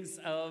things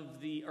of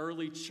the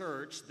early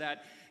church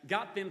that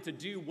got them to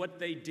do what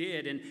they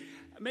did. And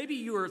maybe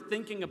you are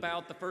thinking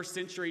about the first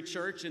century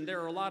church, and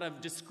there are a lot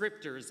of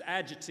descriptors,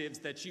 adjectives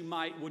that you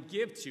would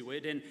give to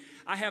it. And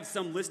I have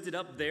some listed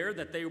up there,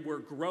 that they were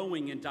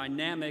growing and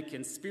dynamic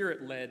and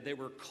spirit-led. They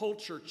were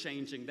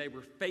culture-changing. They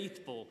were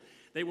faithful.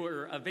 They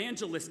were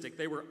evangelistic.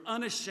 They were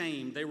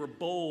unashamed. They were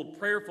bold,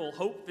 prayerful,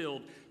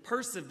 hope-filled,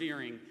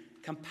 persevering,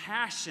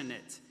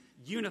 compassionate,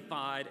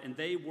 unified, and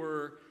they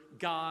were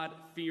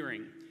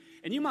God-fearing.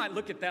 And you might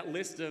look at that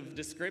list of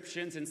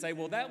descriptions and say,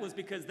 well, that was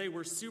because they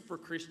were super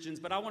Christians.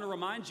 But I want to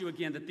remind you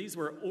again that these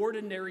were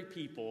ordinary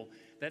people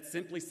that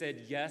simply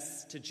said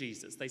yes to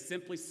Jesus. They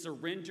simply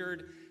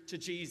surrendered to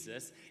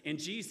Jesus, and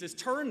Jesus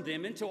turned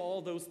them into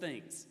all those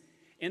things.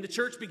 And the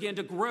church began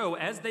to grow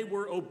as they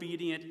were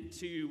obedient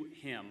to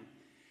him.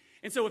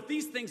 And so if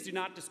these things do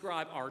not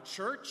describe our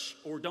church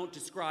or don't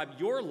describe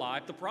your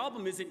life, the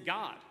problem isn't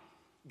God.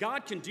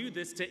 God can do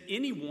this to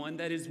anyone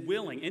that is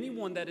willing.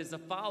 Anyone that is a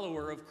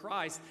follower of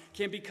Christ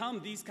can become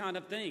these kind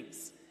of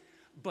things.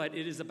 But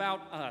it is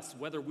about us,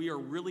 whether we are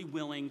really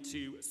willing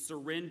to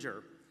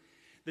surrender.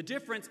 The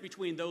difference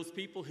between those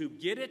people who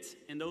get it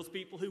and those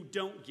people who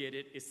don't get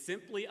it is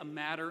simply a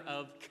matter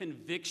of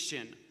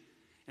conviction.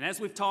 And as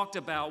we've talked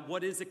about,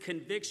 what is a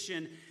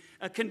conviction?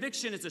 A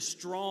conviction is a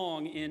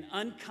strong and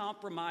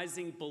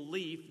uncompromising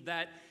belief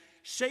that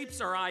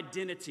shapes our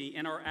identity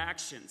and our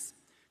actions.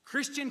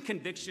 Christian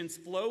convictions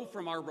flow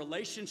from our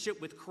relationship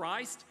with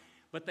Christ,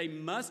 but they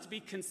must be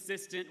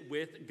consistent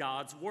with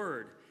God's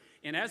word.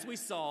 And as we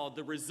saw,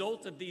 the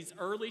result of these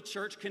early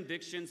church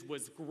convictions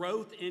was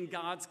growth in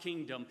God's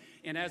kingdom.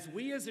 And as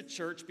we as a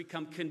church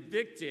become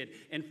convicted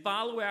and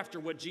follow after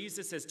what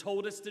Jesus has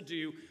told us to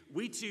do,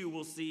 we too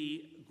will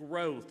see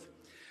growth.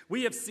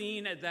 We have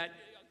seen that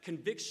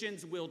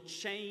convictions will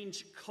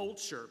change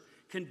culture.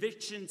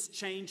 Convictions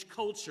change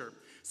culture.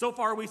 So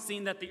far, we've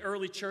seen that the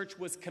early church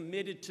was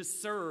committed to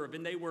serve,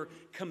 and they were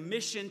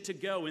commissioned to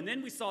go. And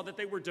then we saw that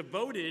they were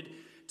devoted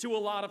to a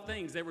lot of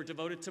things. They were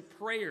devoted to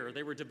prayer.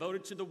 They were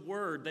devoted to the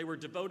word. They were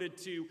devoted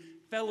to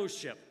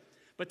fellowship.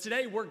 But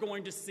today we're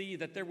going to see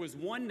that there was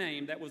one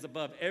name that was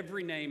above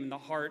every name in the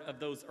heart of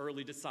those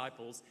early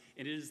disciples,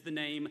 and it is the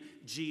name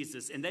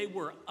Jesus. And they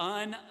were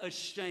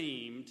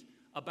unashamed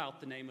about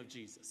the name of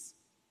Jesus.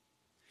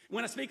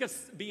 When I speak of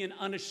being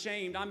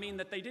unashamed, I mean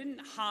that they didn't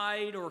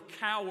hide or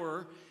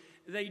cower.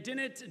 They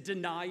didn't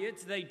deny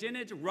it. They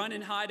didn't run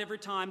and hide every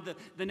time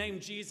the name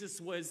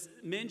Jesus was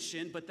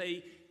mentioned, but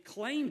they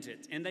claimed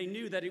it, and they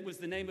knew that it was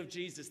the name of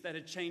Jesus that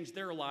had changed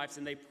their lives,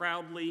 and they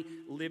proudly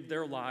lived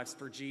their lives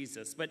for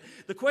Jesus. But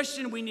the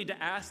question we need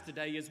to ask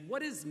today is,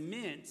 what is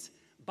meant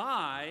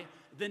by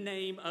the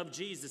name of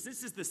Jesus?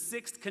 This is the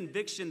sixth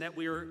conviction that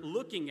we are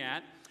looking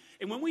at,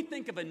 and when we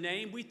think of a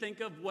name, we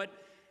think of what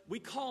we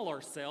call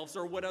ourselves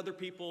or what other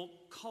people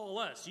call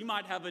us. You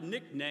might have a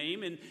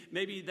nickname, and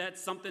maybe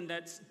that's something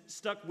that's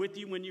stuck with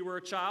you when you were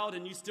a child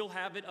and you still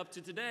have it up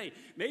to today.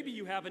 Maybe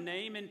you have a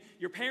name and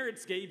your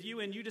parents gave you,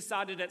 and you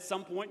decided at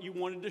some point you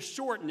wanted to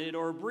shorten it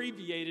or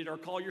abbreviate it or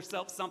call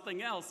yourself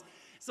something else.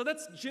 So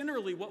that's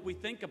generally what we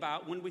think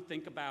about when we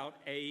think about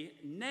a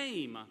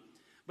name.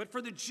 But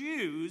for the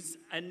Jews,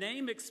 a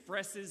name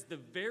expresses the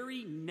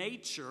very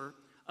nature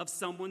of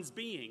someone's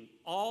being.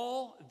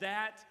 All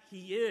that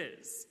he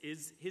is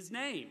his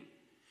name.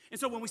 And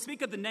so when we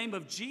speak of the name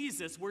of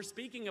Jesus, we're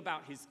speaking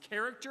about his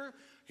character,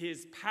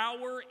 his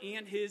power,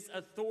 and his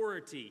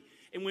authority.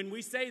 And when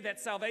we say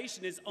that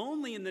salvation is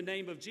only in the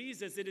name of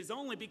Jesus, it is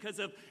only because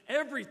of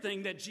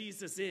everything that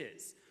Jesus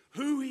is.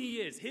 Who he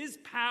is, his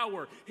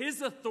power,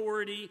 his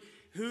authority,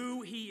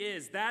 who he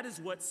is. That is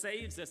what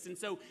saves us. And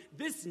so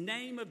this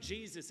name of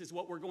Jesus is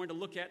what we're going to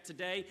look at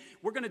today.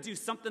 We're going to do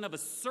something of a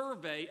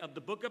survey of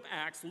the book of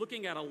Acts,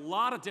 looking at a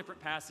lot of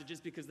different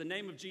passages because the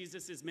name of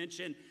Jesus is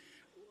mentioned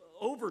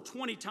over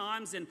 20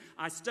 times, and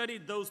I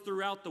studied those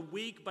throughout the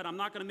week, but I'm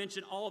not going to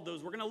mention all of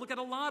those. We're going to look at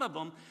a lot of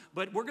them,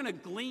 but we're going to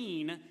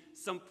glean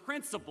some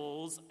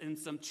principles and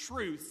some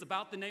truths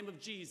about the name of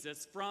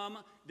Jesus from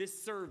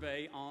this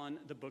survey on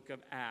the book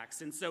of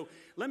Acts. And so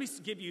let me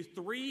give you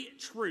three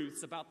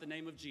truths about the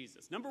name of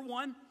Jesus. Number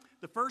one,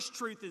 the first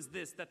truth is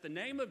this, that the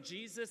name of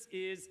Jesus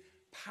is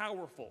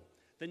powerful.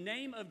 The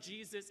name of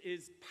Jesus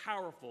is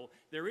powerful.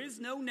 There is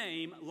no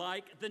name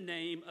like the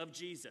name of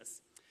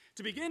Jesus.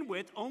 To begin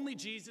with, only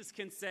Jesus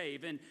can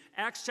save. In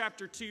Acts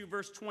chapter 2,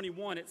 verse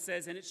 21, it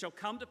says, "And it shall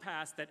come to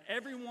pass that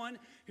everyone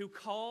who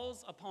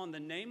calls upon the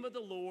name of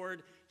the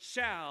Lord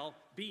shall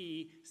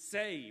be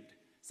saved."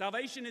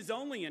 Salvation is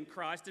only in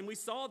Christ, and we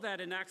saw that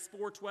in Acts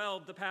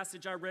 4:12, the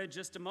passage I read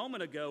just a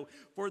moment ago.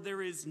 "For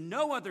there is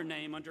no other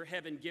name under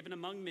heaven given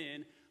among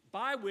men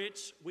by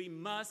which we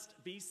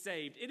must be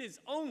saved." It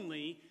is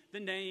only the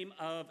name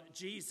of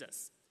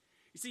Jesus.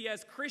 You see,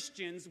 as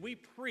Christians, we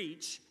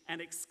preach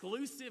an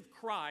exclusive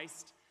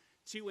Christ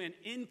to an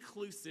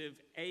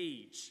inclusive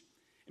age.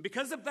 And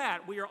because of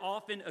that, we are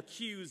often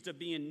accused of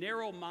being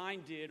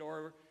narrow-minded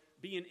or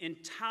being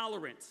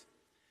intolerant.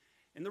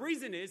 And the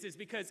reason is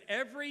because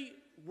every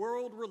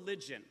world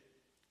religion,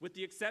 with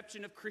the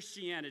exception of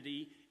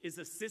Christianity, is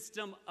a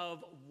system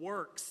of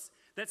works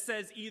that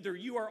says either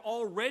you are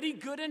already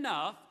good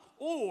enough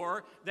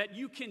or that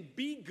you can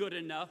be good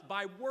enough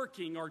by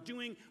working or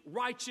doing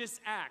righteous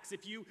acts.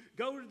 If you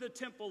go to the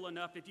temple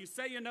enough, if you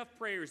say enough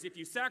prayers, if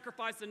you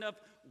sacrifice enough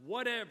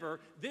whatever,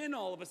 then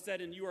all of a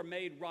sudden you are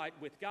made right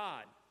with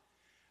God.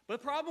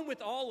 But the problem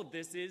with all of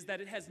this is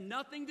that it has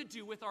nothing to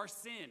do with our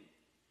sin.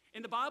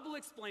 And the Bible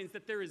explains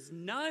that there is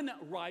none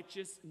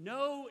righteous,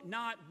 no,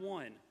 not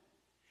one.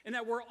 And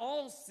that we're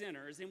all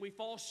sinners and we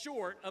fall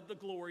short of the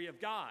glory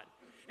of God.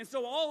 And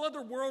so all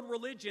other world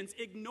religions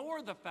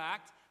ignore the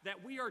fact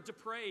that we are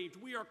depraved,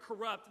 we are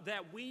corrupt,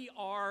 that we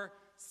are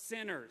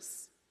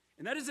sinners.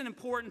 And that is an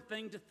important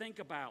thing to think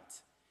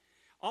about.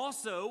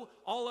 Also,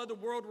 all other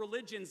world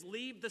religions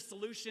leave the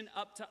solution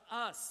up to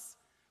us,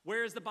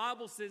 whereas the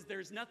Bible says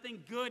there's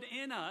nothing good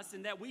in us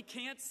and that we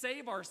can't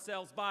save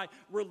ourselves by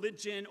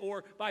religion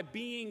or by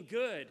being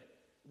good.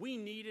 We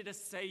needed a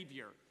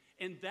Savior.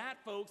 And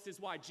that, folks, is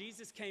why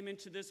Jesus came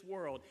into this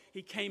world.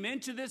 He came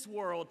into this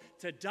world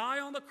to die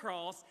on the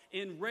cross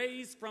and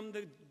raise from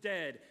the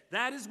dead.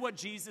 That is what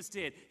Jesus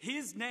did.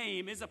 His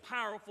name is a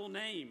powerful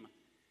name.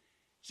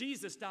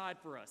 Jesus died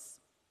for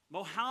us.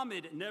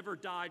 Mohammed never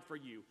died for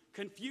you.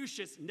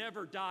 Confucius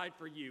never died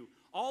for you.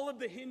 All of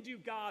the Hindu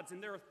gods,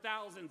 and there are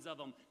thousands of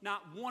them,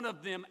 not one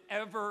of them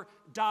ever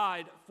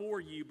died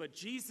for you, but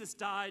Jesus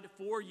died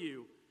for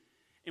you.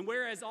 And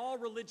whereas all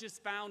religious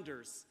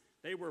founders,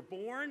 they were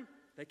born,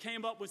 they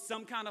came up with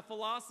some kind of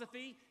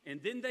philosophy,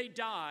 and then they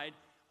died,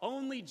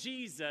 only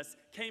Jesus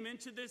came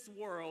into this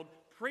world,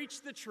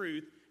 preached the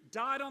truth,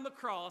 died on the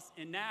cross,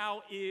 and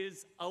now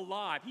is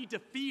alive. He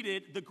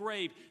defeated the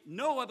grave.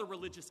 No other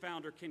religious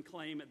founder can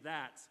claim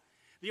that.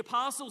 The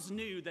apostles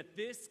knew that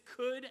this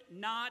could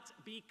not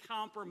be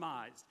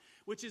compromised,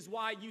 which is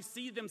why you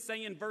see them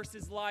saying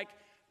verses like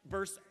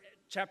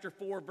chapter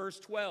 4, verse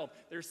 12,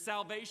 there's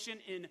salvation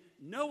in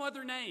no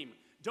other name.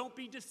 Don't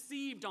be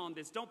deceived on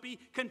this. Don't be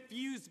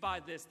confused by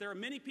this. There are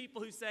many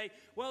people who say,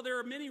 well, there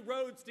are many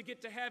roads to get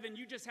to heaven.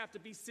 You just have to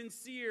be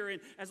sincere, and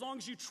as long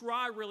as you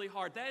try really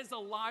hard. That is a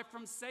lie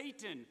from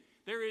Satan.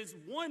 There is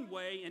one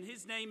way, and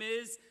his name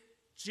is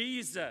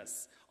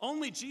Jesus.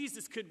 Only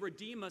Jesus could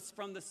redeem us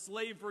from the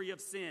slavery of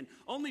sin.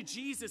 Only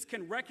Jesus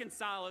can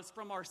reconcile us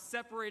from our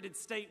separated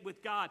state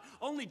with God.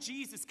 Only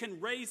Jesus can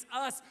raise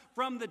us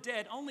from the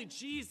dead. Only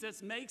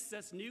Jesus makes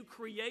us new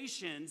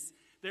creations.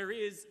 There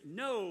is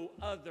no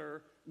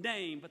other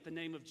name but the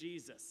name of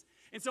Jesus.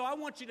 And so I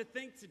want you to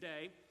think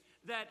today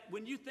that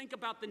when you think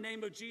about the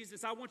name of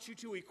Jesus, I want you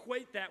to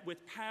equate that with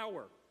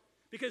power.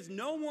 Because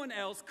no one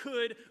else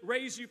could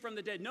raise you from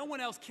the dead. No one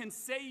else can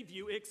save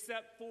you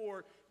except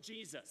for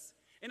Jesus.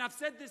 And I've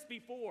said this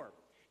before.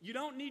 You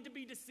don't need to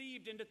be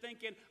deceived into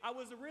thinking, I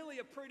was really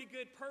a pretty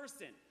good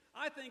person.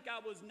 I think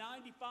I was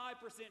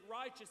 95%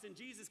 righteous and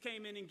Jesus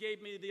came in and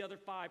gave me the other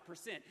 5%.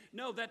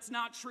 No, that's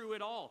not true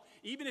at all.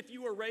 Even if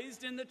you were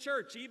raised in the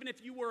church, even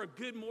if you were a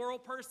good moral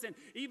person,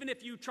 even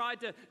if you tried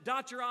to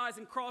dot your I's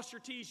and cross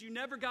your T's, you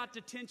never got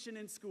detention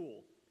in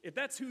school. If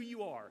that's who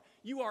you are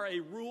a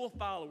rule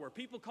follower.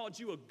 People called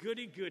you a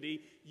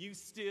goody-goody. You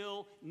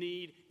still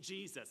need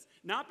Jesus.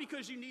 Not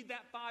because you need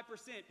that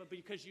 5%, but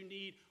because you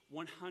need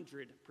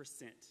 100%.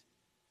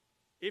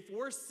 If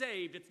we're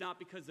saved, it's not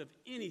because of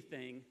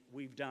anything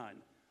we've done.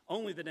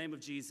 Only the name of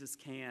Jesus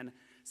can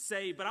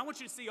save. But I want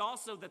you to see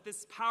also that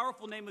this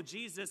powerful name of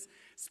Jesus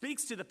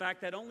speaks to the fact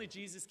that only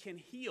Jesus can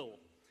heal.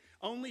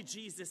 Only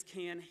Jesus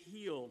can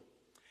heal.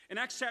 In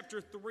Acts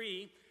chapter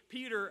 3,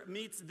 Peter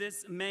meets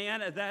this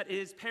man that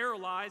is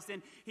paralyzed,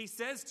 and he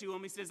says to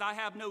him, he says, I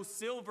have no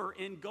silver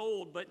and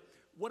gold, but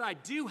what I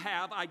do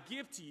have, I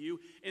give to you.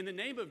 In the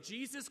name of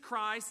Jesus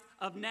Christ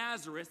of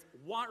Nazareth,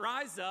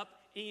 rise up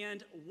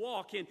and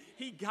walk. And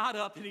he got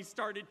up and he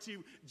started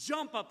to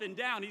jump up and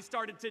down. He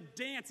started to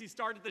dance. He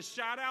started to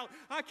shout out,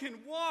 I can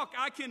walk,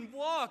 I can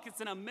walk.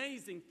 It's an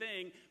amazing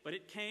thing, but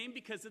it came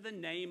because of the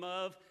name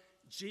of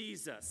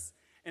Jesus.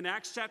 In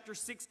Acts chapter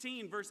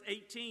 16, verse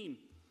 18,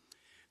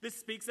 this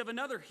speaks of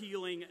another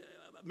healing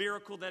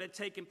miracle that had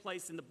taken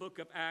place in the book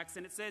of Acts.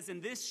 And it says,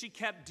 and this she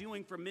kept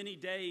doing for many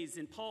days.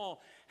 And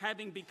Paul,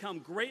 having become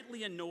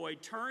greatly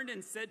annoyed, turned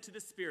and said to the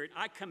Spirit,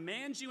 I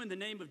command you in the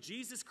name of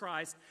Jesus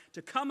Christ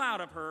to come out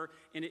of her.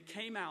 And it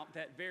came out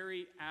that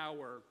very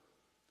hour.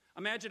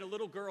 Imagine a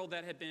little girl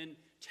that had been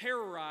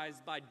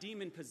terrorized by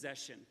demon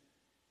possession.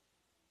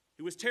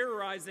 It was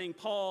terrorizing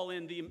Paul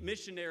and the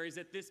missionaries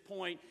at this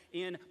point,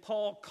 and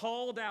Paul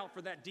called out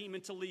for that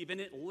demon to leave,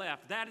 and it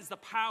left. That is the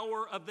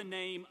power of the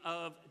name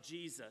of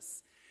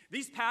Jesus.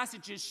 These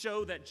passages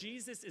show that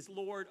Jesus is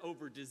Lord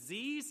over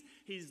disease,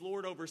 he's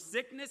Lord over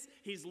sickness,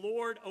 he's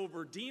Lord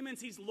over demons,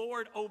 he's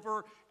Lord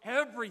over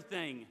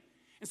everything.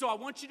 And so I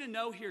want you to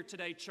know here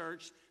today,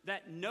 church,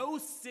 that no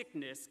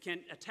sickness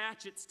can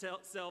attach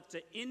itself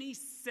to any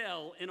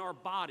cell in our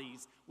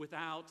bodies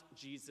without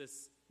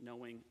Jesus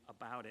knowing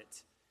about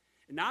it.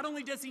 And not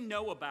only does he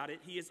know about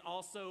it, he is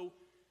also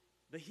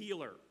the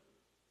healer.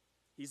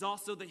 He's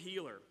also the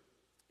healer.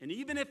 And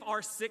even if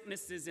our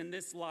sicknesses in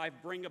this life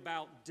bring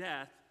about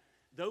death,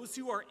 those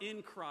who are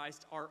in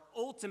Christ are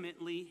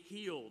ultimately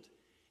healed.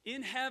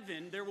 In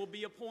heaven, there will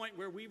be a point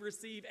where we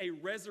receive a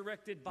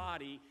resurrected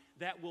body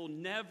that will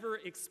never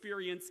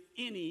experience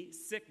any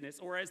sickness.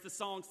 Or as the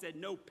song said,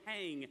 no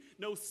pain,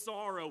 no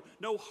sorrow,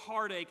 no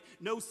heartache,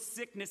 no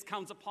sickness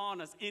comes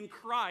upon us. In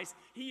Christ,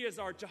 he is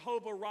our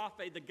Jehovah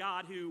Rapha, the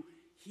God who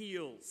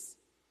heals.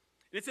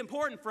 It's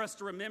important for us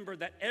to remember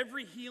that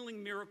every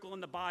healing miracle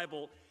in the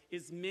Bible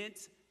is meant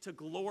to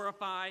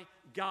glorify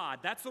God.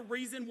 That's the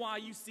reason why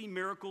you see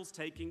miracles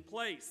taking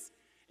place.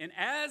 And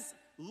as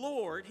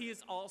Lord, he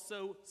is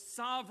also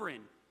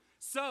sovereign.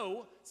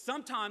 So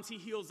sometimes he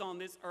heals on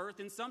this earth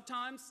and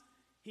sometimes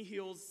he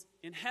heals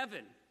in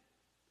heaven.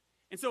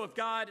 And so if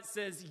God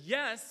says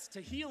yes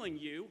to healing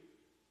you,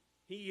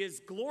 he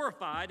is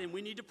glorified and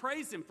we need to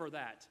praise him for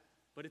that.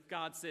 But if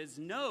God says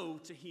no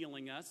to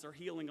healing us or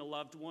healing a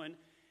loved one,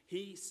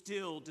 he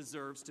still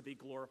deserves to be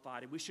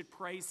glorified and we should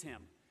praise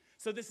him.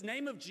 So this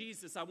name of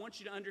Jesus, I want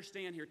you to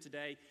understand here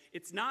today,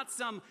 it's not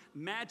some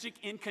magic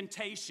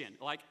incantation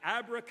like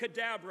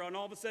abracadabra and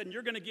all of a sudden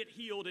you're going to get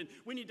healed and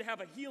we need to have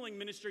a healing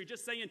ministry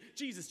just saying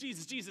Jesus,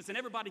 Jesus, Jesus and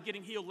everybody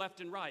getting healed left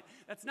and right.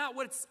 That's not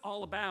what it's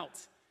all about.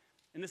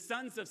 And the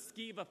sons of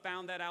Sceva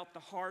found that out the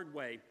hard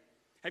way.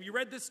 Have you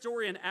read this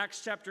story in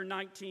Acts chapter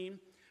 19,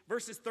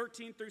 verses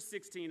 13 through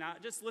 16?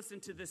 Just listen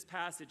to this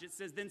passage. It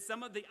says, then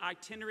some of the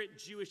itinerant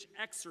Jewish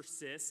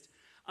exorcists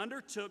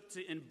undertook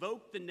to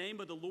invoke the name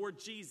of the Lord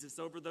Jesus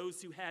over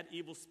those who had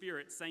evil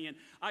spirits, saying,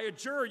 I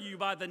adjure you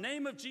by the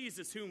name of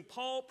Jesus, whom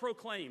Paul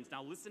proclaims.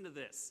 Now listen to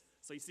this.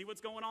 So you see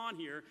what's going on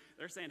here.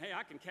 They're saying, hey,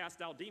 I can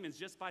cast out demons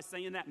just by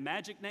saying that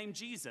magic name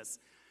Jesus.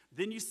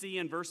 Then you see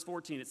in verse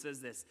 14, it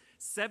says this,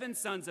 7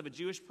 sons of a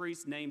Jewish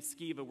priest named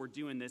Sceva were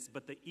doing this,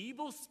 but the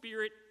evil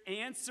spirit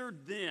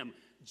answered them,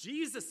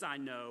 Jesus I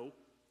know,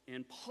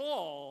 and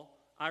Paul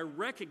I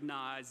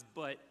recognize,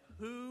 but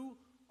who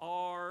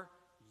are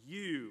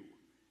you?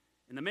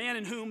 And the man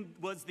in whom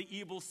was the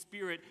evil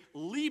spirit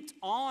leaped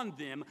on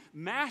them,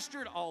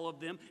 mastered all of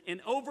them,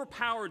 and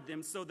overpowered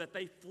them so that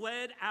they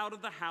fled out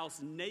of the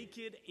house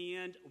naked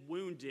and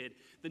wounded.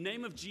 The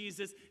name of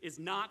Jesus is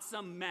not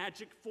some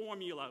magic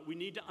formula. We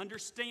need to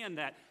understand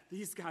that.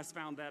 These guys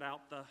found that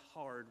out the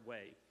hard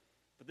way.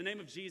 But the name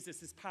of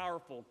Jesus is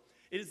powerful.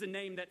 It is a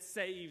name that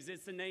saves.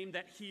 It's a name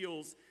that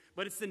heals.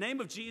 But it's the name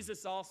of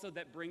Jesus also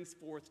that brings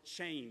forth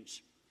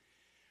change.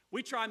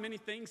 We try many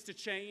things to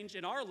change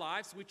in our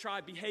lives. We try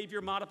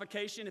behavior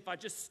modification. If I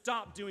just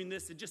stop doing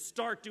this and just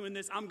start doing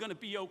this, I'm going to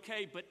be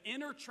okay. But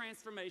inner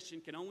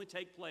transformation can only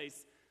take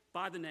place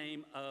by the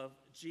name of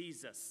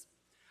Jesus.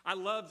 I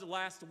loved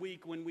last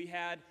week when we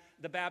had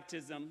the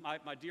baptism.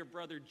 My dear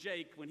brother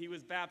Jake, when he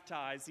was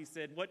baptized, he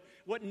said,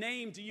 what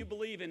name do you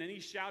believe in? And he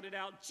shouted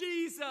out,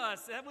 Jesus.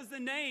 That was the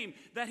name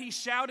that he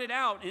shouted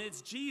out. And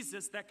it's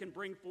Jesus that can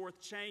bring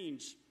forth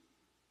change.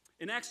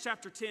 In Acts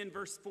chapter 10,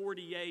 verse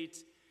 48,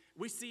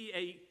 we see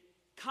a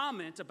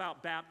comment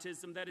about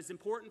baptism that is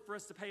important for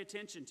us to pay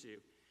attention to.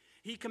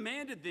 He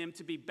commanded them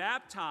to be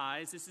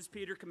baptized. This is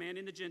Peter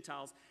commanding the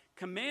Gentiles.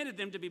 Commanded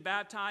them to be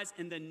baptized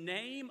in the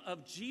name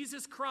of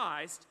Jesus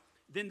Christ.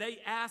 Then they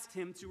asked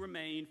him to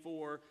remain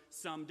for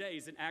some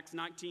days. In Acts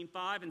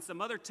 19:5 and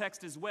some other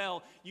text as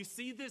well, you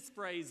see this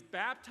phrase,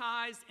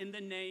 baptized in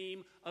the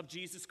name of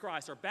Jesus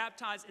Christ, or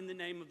baptized in the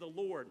name of the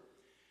Lord.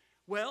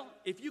 Well,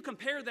 if you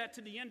compare that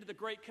to the end of the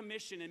Great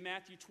Commission in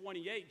Matthew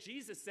 28,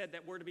 Jesus said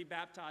that we're to be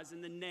baptized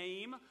in the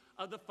name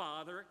of the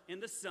Father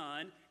and the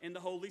Son and the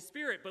Holy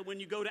Spirit. But when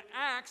you go to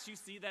Acts, you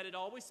see that it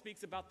always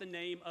speaks about the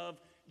name of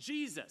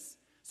Jesus.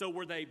 So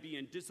were they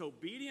being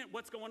disobedient?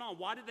 What's going on?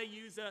 Why did they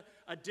use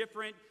a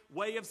different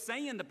way of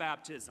saying the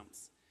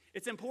baptisms?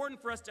 It's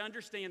important for us to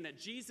understand that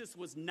Jesus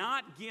was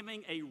not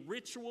giving a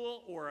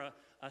ritual or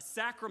a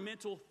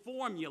sacramental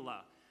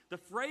formula. The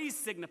phrase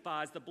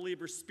signifies the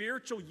believer's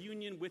spiritual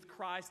union with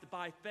Christ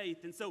by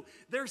faith. And so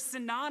they're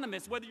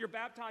synonymous. Whether you're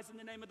baptized in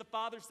the name of the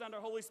Father, Son,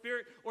 or Holy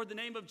Spirit, or the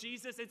name of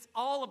Jesus, it's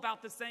all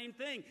about the same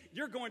thing.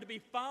 You're going to be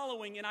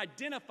following and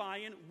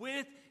identifying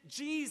with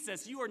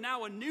Jesus. You are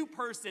now a new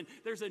person.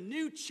 There's a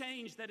new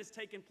change that has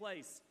taken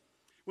place.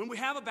 When we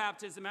have a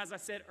baptism, as I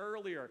said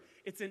earlier,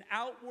 it's an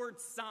outward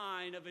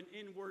sign of an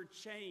inward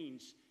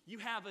change. You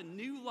have a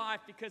new life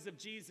because of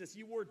Jesus.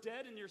 You were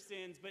dead in your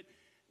sins, but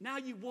now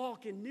you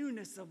walk in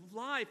newness of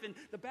life, and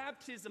the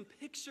baptism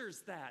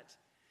pictures that.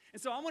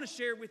 And so I want to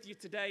share with you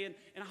today, and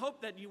I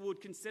hope that you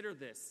would consider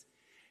this.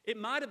 It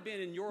might have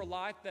been in your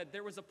life that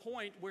there was a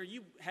point where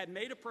you had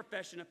made a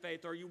profession of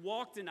faith, or you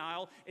walked an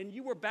aisle and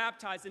you were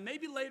baptized, and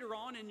maybe later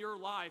on in your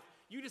life,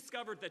 you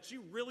discovered that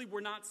you really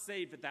were not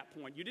saved at that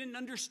point. You didn't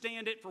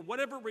understand it. For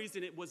whatever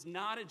reason, it was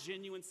not a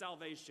genuine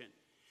salvation.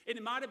 And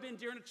it might have been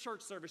during a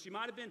church service. You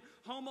might have been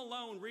home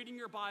alone reading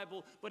your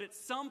Bible, but at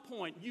some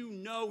point you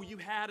know you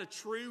had a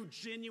true,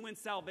 genuine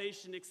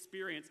salvation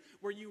experience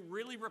where you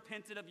really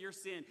repented of your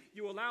sin.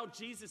 You allowed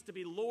Jesus to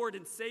be Lord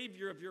and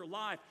Savior of your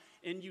life,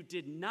 and you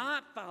did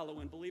not follow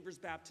in believer's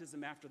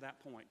baptism after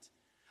that point.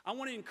 I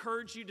want to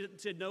encourage you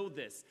to know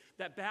this,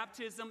 that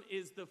baptism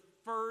is the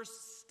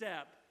first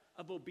step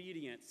of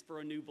obedience for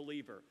a new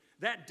believer.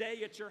 That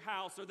day at your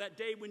house, or that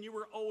day when you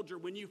were older,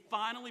 when you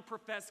finally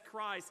professed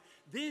Christ,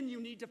 then you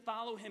need to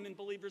follow him in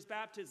believer's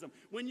baptism.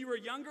 When you were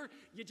younger,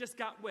 you just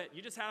got wet.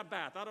 You just had a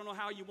bath. I don't know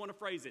how you want to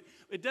phrase it.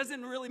 It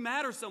doesn't really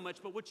matter so much,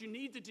 but what you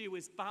need to do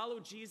is follow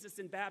Jesus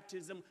in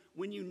baptism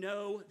when you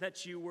know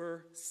that you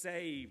were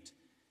saved.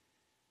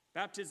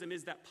 Baptism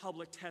is that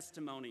public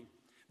testimony.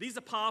 These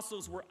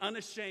apostles were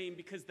unashamed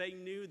because they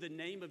knew the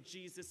name of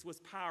Jesus was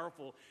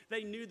powerful.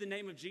 They knew the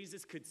name of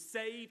Jesus could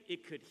save,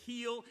 it could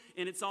heal,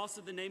 and it's also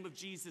the name of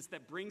Jesus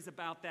that brings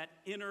about that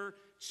inner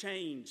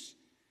change.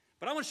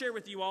 But I want to share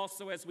with you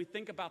also, as we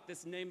think about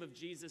this name of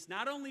Jesus,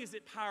 not only is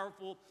it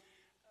powerful,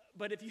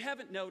 but if you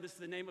haven't noticed,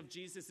 the name of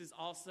Jesus is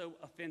also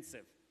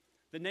offensive.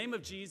 The name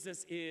of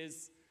Jesus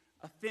is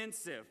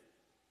offensive.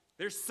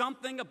 There's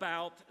something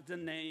about the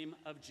name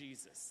of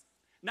Jesus.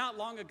 Not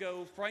long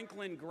ago,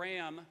 Franklin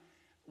Graham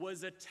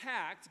was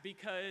attacked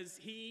because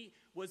he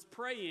was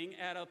praying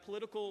at a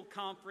political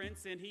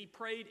conference, and he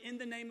prayed in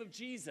the name of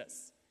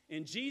Jesus.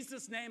 In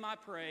Jesus' name I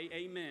pray,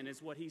 amen,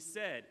 is what he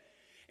said.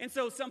 And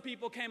so some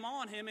people came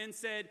on him and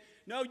said,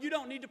 no, you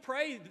don't need to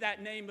pray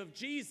that name of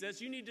Jesus.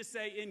 You need to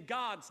say in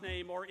God's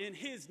name or in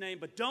his name,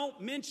 but don't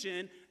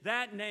mention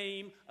that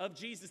name of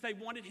Jesus. They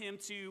wanted him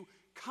to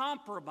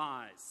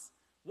compromise.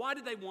 Why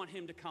did they want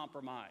him to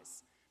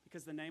compromise?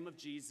 Because the name of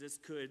Jesus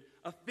could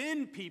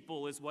offend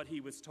people, is what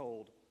he was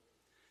told.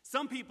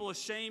 Some people,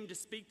 ashamed to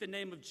speak the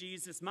name of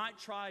Jesus, might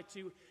try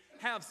to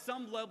have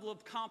some level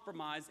of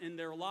compromise in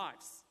their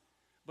lives.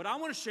 But I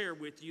want to share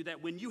with you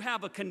that when you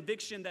have a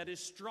conviction that is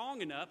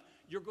strong enough,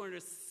 you're going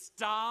to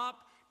stop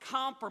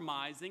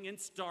compromising and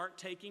start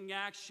taking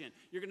action.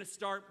 You're going to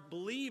start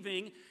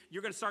believing.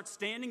 You're going to start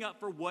standing up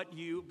for what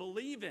you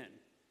believe in.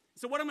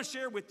 So what I'm going to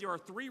share with you are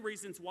 3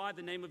 reasons why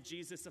the name of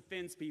Jesus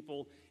offends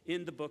people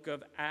in the book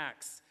of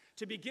Acts.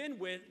 To begin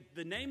with,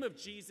 the name of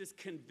Jesus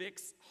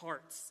convicts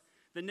hearts.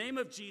 The name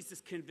of Jesus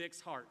convicts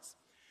hearts.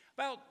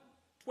 About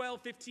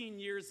 12, 15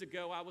 years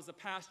ago, I was a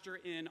pastor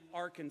in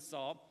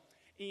Arkansas,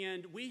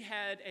 and we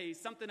had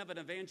something of an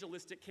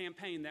evangelistic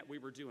campaign that we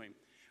were doing.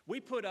 We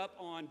put up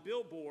on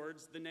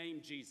billboards the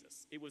name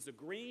Jesus. It was a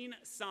green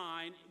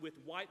sign with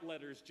white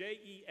letters,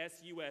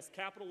 J-E-S-U-S,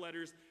 capital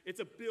letters. It's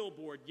a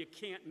billboard. You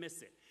can't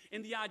miss it.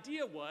 And the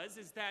idea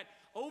is that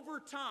over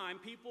time,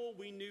 people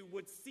we knew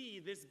would see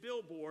this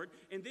billboard,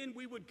 and then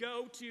we would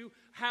go to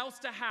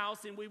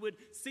house, and we would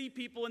see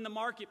people in the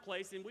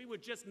marketplace, and we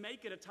would just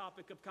make it a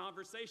topic of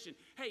conversation.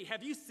 Hey,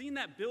 have you seen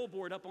that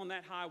billboard up on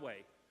that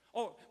highway?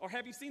 Or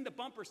have you seen the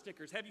bumper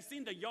stickers? Have you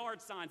seen the yard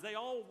signs? They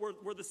all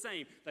were the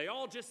same. They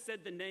all just said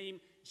the name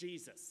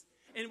Jesus.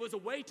 And it was a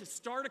way to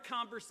start a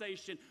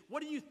conversation.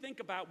 What do you think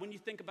about when you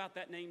think about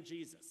that name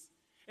Jesus?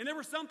 And there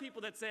were some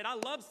people that said, I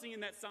love seeing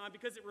that sign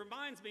because it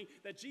reminds me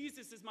that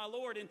Jesus is my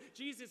Lord and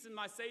Jesus is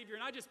my Savior,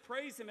 and I just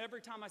praise him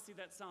every time I see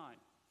that sign.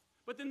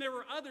 But then there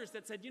were others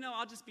that said,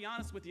 I'll just be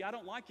honest with you, I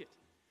don't like it.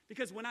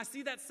 Because when I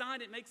see that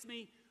sign, it makes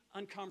me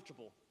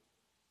uncomfortable.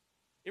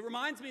 It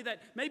reminds me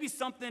that maybe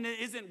something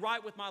isn't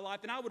right with my life,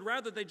 and I would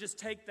rather they just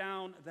take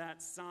down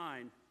that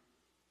sign.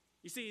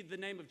 You see, the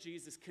name of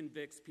Jesus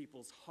convicts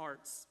people's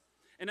hearts.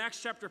 In Acts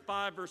chapter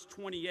 5, verse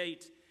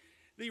 28,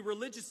 the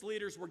religious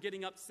leaders were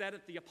getting upset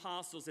at the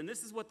apostles, and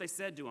this is what they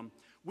said to them.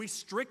 We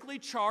strictly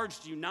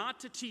charged you not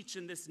to teach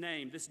in this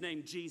name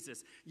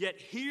Jesus. Yet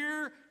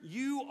here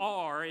you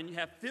are, and you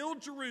have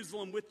filled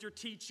Jerusalem with your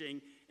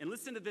teaching. And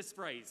listen to this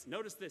phrase.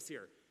 Notice this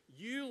here.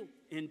 You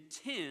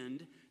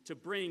intend to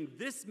bring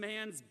this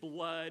man's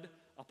blood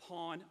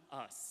upon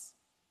us.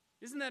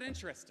 Isn't that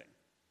interesting?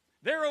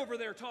 They're over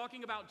there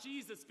talking about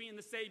Jesus being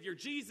the Savior,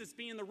 Jesus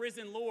being the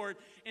risen Lord,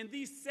 and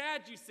these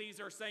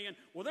Sadducees are saying,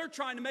 well, they're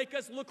trying to make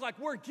us look like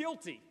we're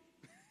guilty.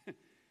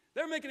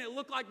 They're making it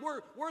look like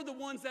we're the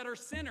ones that are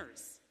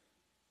sinners.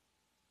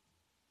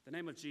 The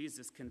name of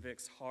Jesus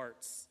convicts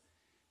hearts.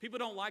 People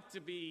don't like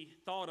to be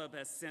thought of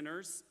as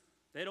sinners.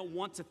 They don't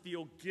want to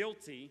feel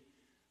guilty.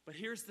 But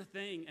here's the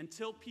thing,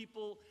 until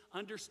people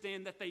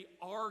understand that they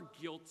are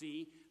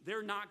guilty,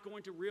 they're not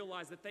going to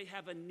realize that they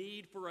have a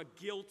need for a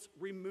guilt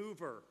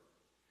remover.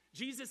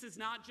 Jesus is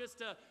not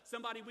just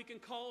somebody we can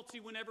call to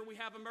whenever we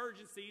have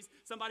emergencies,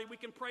 somebody we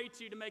can pray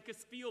to make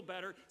us feel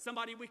better,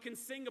 somebody we can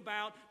sing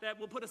about that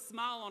will put a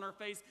smile on our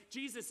face.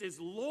 Jesus is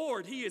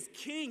Lord, he is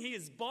King, he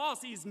is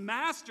boss, he is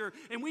master,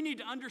 and we need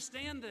to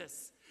understand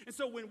this. And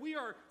so when we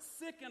are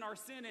sick in our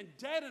sin and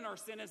dead in our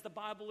sin, as the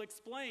Bible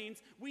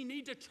explains, we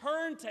need to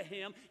turn to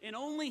him, and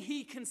only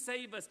he can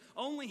save us.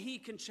 Only he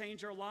can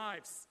change our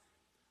lives.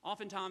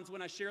 Oftentimes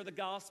when I share the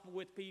gospel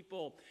with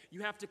people,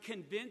 you have to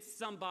convince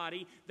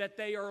somebody that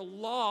they are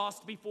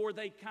lost before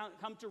they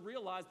come to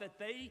realize that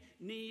they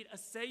need a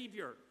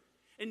Savior.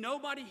 And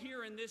nobody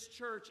here in this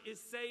church is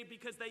saved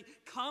because they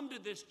come to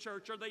this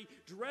church or they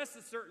dress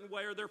a certain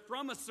way or they're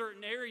from a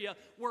certain area.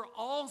 We're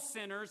all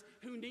sinners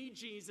who need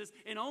Jesus,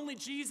 and only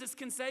Jesus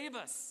can save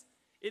us.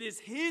 It is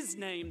his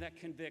name that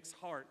convicts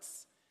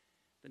hearts,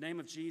 the name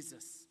of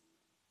Jesus.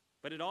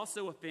 But it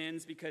also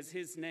offends because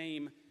his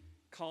name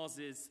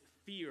causes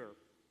fear.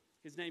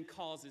 His name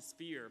causes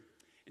fear.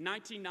 In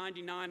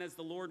 1999, as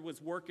the Lord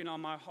was working on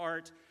my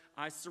heart,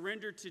 I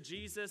surrendered to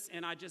Jesus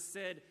and I just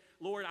said,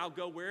 Lord, I'll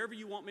go wherever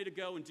you want me to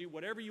go and do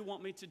whatever you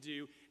want me to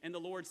do. And the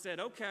Lord said,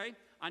 okay,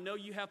 I know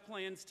you have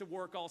plans to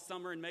work all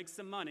summer and make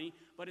some money,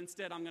 but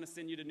instead I'm going to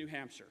send you to New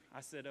Hampshire.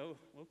 I said, oh,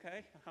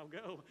 okay, I'll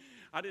go.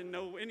 I didn't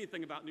know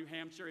anything about New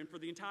Hampshire, and for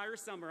the entire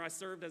summer I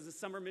served as a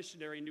summer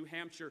missionary in New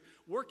Hampshire,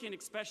 working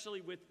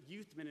especially with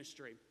youth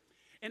ministry.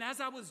 And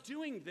as I was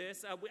doing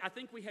this, I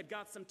think we had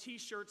got some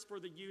T-shirts for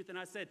the youth, and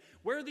I said,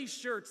 wear these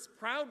shirts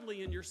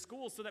proudly in your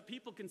school so that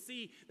people can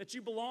see that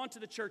you belong to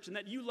the church and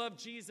that you love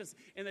Jesus.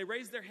 And they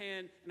raised their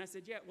hand, and I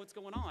said, yeah, what's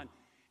going on?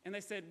 And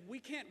they said, we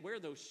can't wear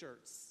those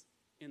shirts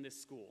in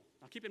this school.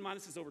 Now, keep in mind,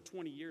 this is over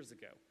 20 years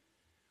ago.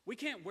 We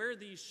can't wear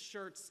these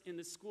shirts in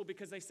this school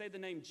because they say the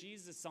name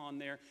Jesus on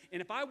there.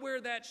 And if I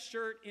wear that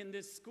shirt in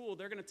this school,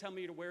 they're going to tell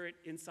me to wear it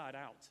inside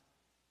out.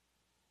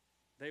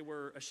 They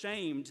were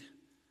ashamed,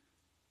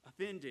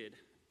 offended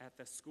at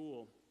the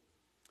school.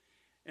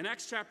 In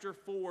Acts chapter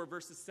 4,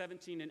 verses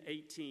 17 and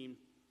 18,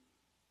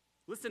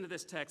 listen to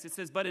this text. It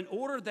says, but in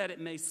order that it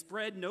may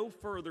spread no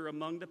further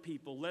among the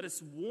people, let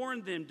us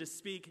warn them to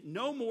speak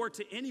no more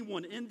to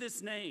anyone in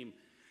this name.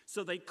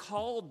 So they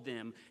called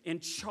them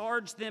and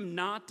charged them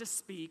not to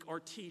speak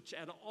or teach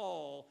at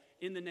all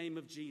in the name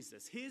of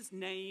Jesus. His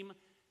name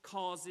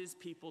causes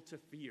people to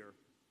fear.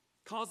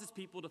 Causes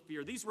people to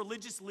fear. These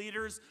religious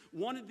leaders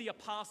wanted the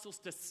apostles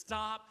to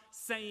stop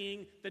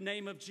saying the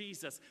name of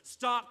Jesus.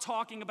 Stop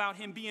talking about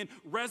him being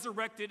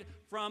resurrected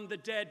from the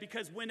dead,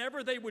 because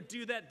whenever they would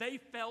do that, they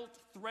felt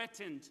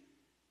threatened.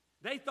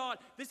 They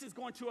thought this is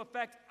going to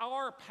affect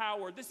our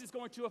power. This is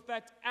going to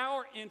affect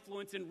our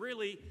influence. And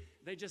really,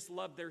 they just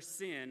loved their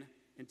sin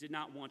and did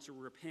not want to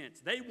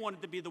repent. They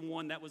wanted to be the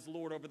one that was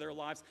Lord over their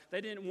lives.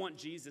 They didn't want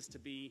Jesus to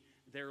be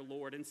their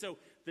Lord. And so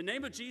the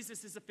name of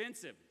Jesus is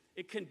offensive.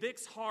 It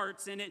convicts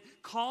hearts and it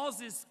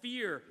causes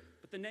fear.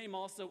 But the name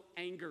also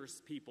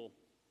angers people.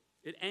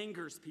 It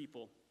angers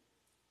people.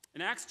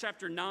 In Acts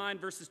chapter 9,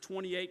 verses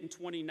 28 and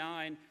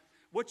 29,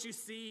 what you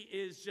see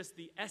is just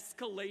the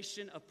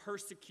escalation of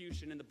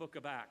persecution in the book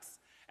of Acts.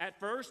 At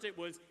first, it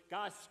was,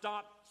 guys,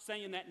 stop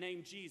saying that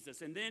name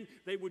Jesus. And then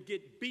they would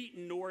get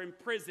beaten or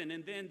imprisoned.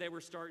 And then they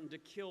were starting to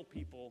kill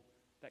people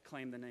that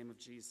claimed the name of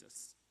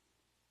Jesus.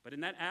 But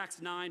in that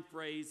Acts 9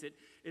 phrase,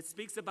 it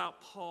speaks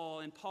about Paul.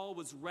 And Paul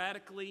was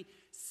radically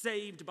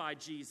saved by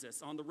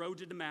Jesus on the road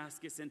to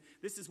Damascus. And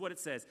this is what it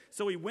says.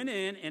 So he went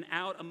in and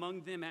out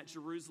among them at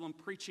Jerusalem,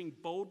 preaching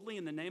boldly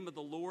in the name of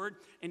the Lord.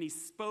 And he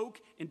spoke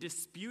and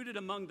disputed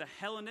among the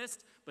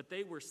Hellenists, but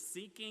they were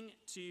seeking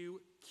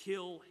to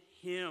kill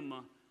him.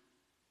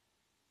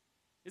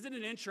 Isn't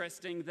it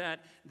interesting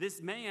that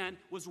this man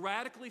was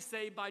radically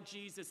saved by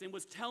Jesus and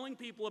was telling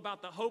people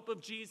about the hope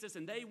of Jesus,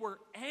 and they were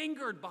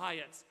angered by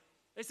it?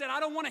 They said, I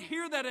don't want to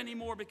hear that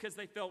anymore, because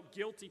they felt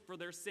guilty for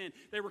their sin.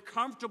 They were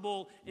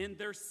comfortable in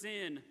their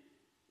sin.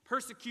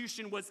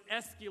 Persecution was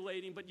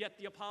escalating, but yet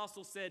the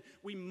apostle said,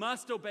 we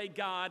must obey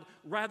God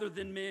rather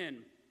than men.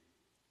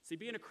 See,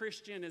 being a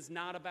Christian is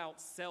not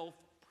about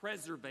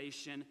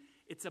self-preservation.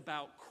 It's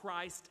about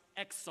Christ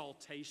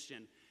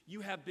exaltation.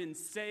 You have been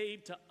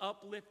saved to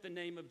uplift the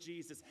name of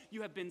Jesus.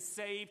 You have been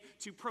saved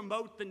to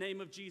promote the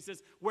name of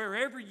Jesus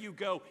wherever you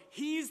go.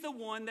 He's the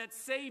one that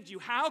saved you.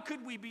 How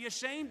could we be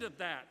ashamed of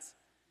that?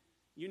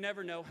 You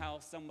never know how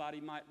somebody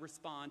might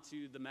respond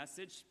to the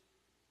message.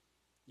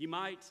 You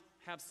might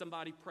have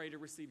somebody pray to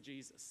receive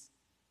Jesus.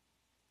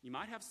 You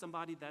might have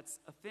somebody that's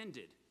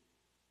offended,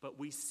 but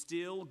we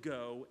still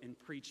go and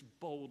preach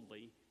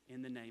boldly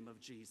in the name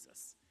of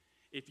Jesus.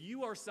 If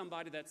you are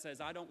somebody that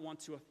says, I don't want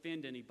to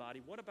offend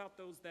anybody, what about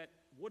those that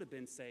would have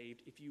been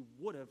saved if you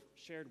would have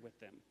shared with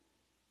them?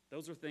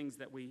 Those are things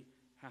that we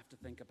have to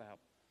think about.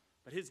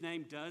 But his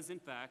name does, in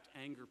fact,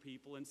 anger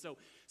people. And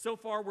so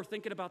far we're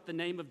thinking about the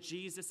name of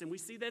Jesus, and we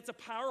see that it's a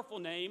powerful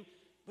name,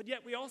 but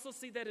yet we also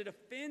see that it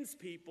offends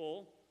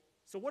people.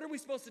 So what are we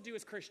supposed to do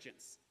as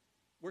Christians?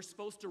 We're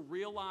supposed to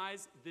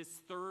realize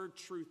this third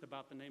truth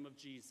about the name of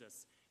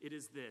Jesus. It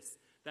is this,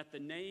 that the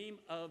name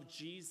of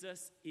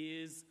Jesus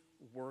is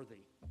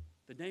worthy.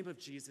 The name of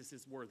Jesus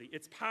is worthy.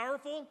 It's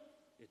powerful,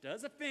 it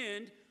does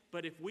offend,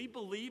 but if we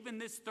believe in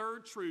this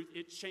third truth,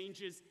 it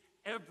changes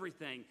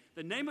everything.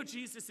 The name of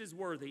Jesus is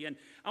worthy. And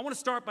I want to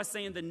start by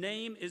saying the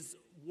name is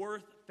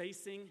worth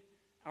facing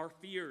our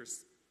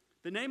fears.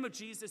 The name of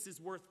Jesus is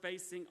worth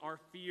facing our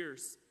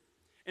fears.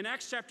 In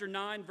Acts chapter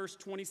 9, verse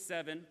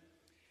 27,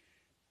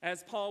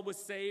 as Paul was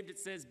saved, it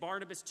says,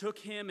 Barnabas took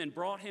him and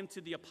brought him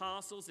to the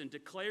apostles and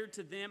declared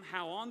to them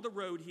how on the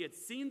road he had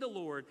seen the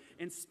Lord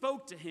and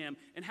spoke to him,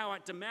 and how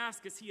at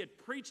Damascus he had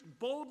preached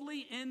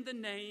boldly in the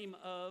name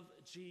of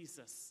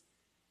Jesus.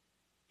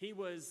 He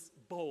was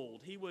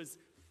bold. He was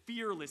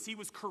fearless. He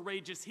was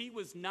courageous. He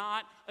was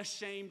not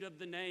ashamed of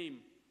the name.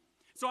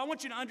 So I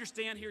want you to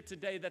understand here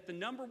today that the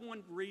number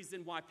one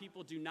reason why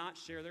people do not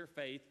share their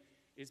faith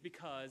is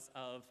because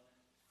of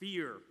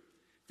fear.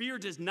 Fear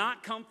does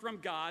not come from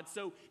God.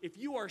 So if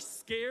you are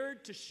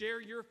scared to share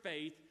your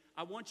faith,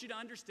 I want you to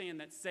understand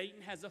that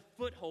Satan has a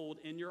foothold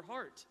in your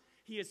heart.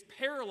 He is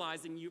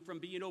paralyzing you from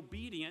being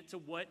obedient to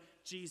what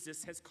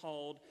Jesus has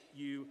called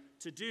you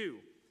to do.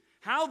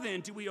 How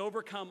then do we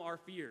overcome our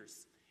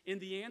fears? And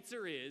the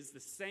answer is the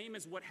same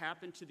as what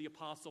happened to the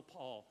Apostle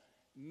Paul.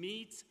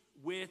 Meet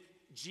with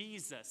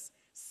Jesus.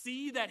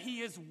 See that he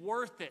is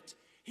worth it.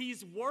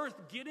 He's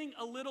worth getting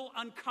a little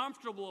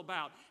uncomfortable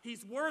about.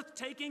 He's worth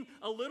taking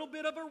a little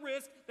bit of a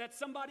risk that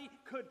somebody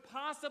could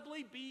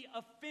possibly be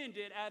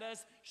offended at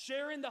us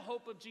sharing the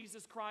hope of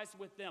Jesus Christ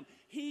with them.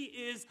 He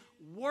is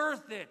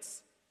worth it.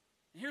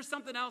 And here's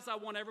something else I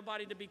want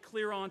everybody to be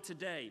clear on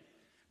today.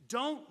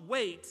 Don't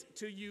wait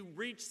till you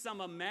reach some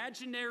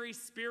imaginary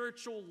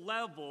spiritual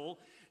level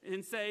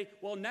and say,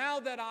 well, now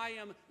that I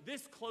am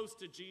this close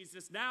to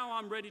Jesus, now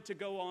I'm ready to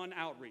go on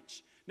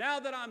outreach.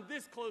 Now that I'm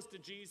this close to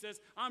Jesus,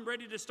 I'm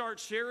ready to start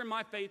sharing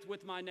my faith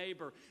with my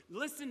neighbor.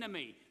 Listen to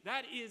me.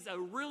 That is a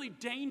really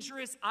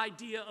dangerous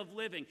idea of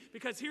living,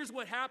 because here's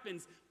what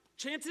happens.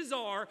 Chances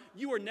are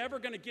you are never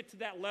going to get to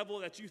that level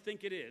that you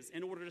think it is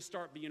in order to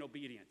start being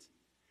obedient.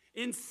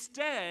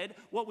 Instead,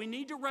 what we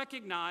need to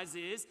recognize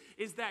is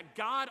that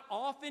God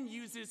often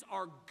uses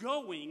our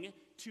going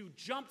to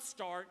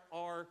jumpstart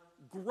our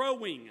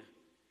growing.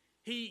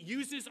 He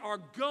uses our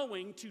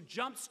going to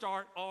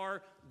jumpstart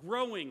our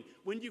growing.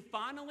 When you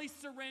finally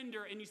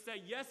surrender and you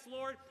say, yes,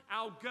 Lord,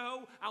 I'll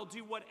go, I'll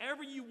do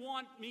whatever you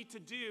want me to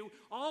do,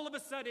 all of a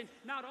sudden,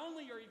 not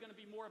only are you going to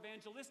be more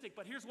evangelistic,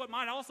 but here's what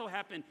might also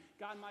happen.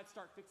 God might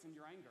start fixing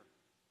your anger.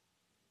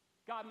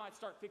 God might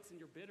start fixing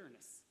your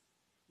bitterness.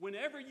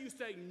 Whenever you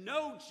say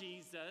no,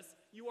 Jesus,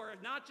 you are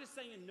not just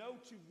saying no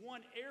to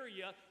one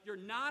area, you're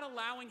not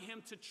allowing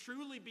him to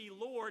truly be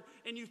Lord,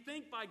 and you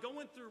think by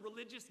going through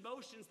religious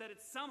motions that it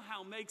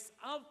somehow makes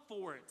up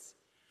for it.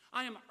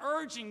 I am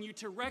urging you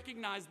to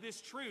recognize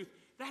this truth.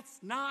 That's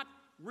not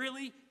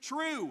really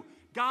true.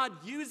 God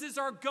uses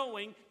our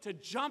going to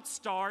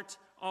jumpstart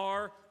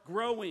our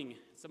growing.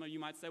 Some of you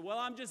might say, well,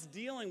 I'm just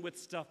dealing with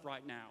stuff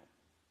right now.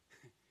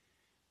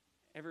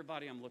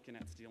 Everybody I'm looking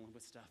at is dealing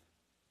with stuff.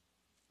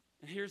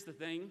 And here's the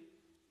thing.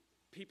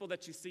 People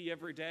that you see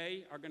every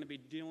day are going to be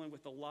dealing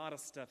with a lot of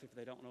stuff if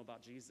they don't know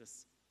about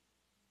Jesus.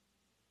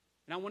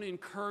 And I want to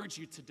encourage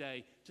you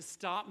today to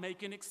stop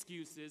making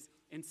excuses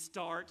and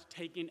start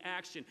taking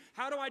action.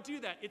 How do I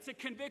do that? It's a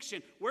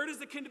conviction. Where does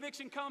the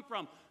conviction come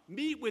from?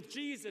 Meet with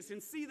Jesus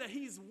and see that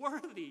he's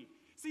worthy.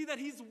 See that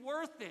he's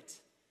worth it.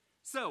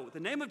 So,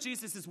 the name of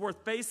Jesus is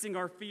worth facing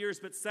our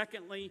fears, but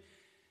secondly,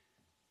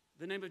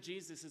 the name of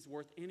Jesus is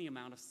worth any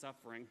amount of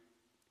suffering.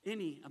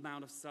 Any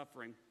amount of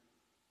suffering.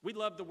 We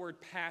love the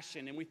word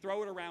passion, and we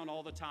throw it around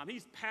all the time.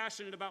 He's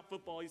passionate about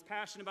football. He's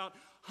passionate about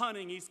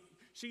hunting.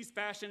 She's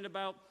passionate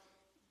about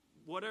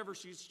whatever.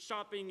 She's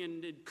shopping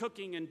and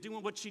cooking and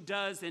doing what she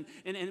does, and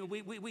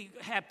we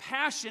have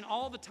passion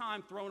all the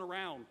time thrown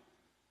around.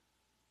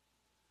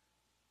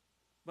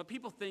 But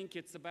people think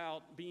it's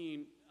about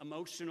being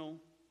emotional,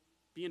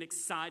 being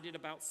excited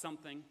about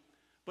something.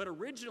 But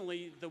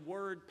originally, the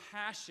word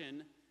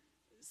passion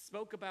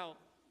spoke about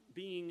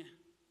being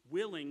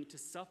willing to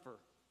suffer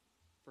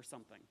for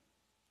something.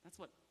 That's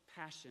what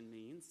passion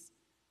means.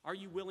 Are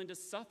you willing to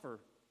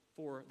suffer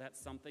for that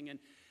something? And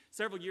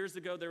several years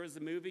ago, there was a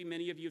movie.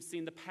 Many of you have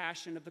seen The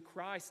Passion of the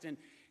Christ. And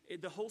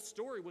the whole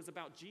story was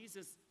about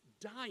Jesus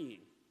dying.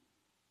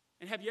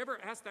 And have you ever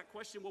asked that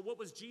question, well, what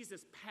was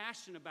Jesus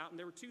passionate about? And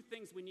there were two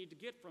things we need to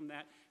get from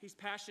that. He's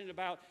passionate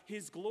about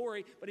his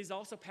glory, but he's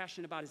also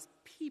passionate about his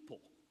people.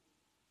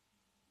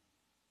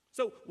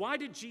 So why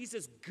did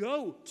Jesus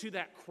go to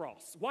that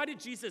cross? Why did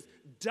Jesus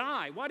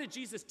die? Why did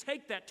Jesus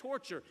take that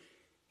torture?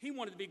 He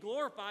wanted to be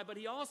glorified, but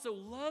he also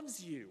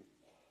loves you.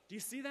 Do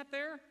you see that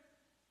there?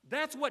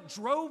 That's what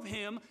drove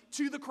him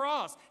to the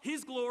cross,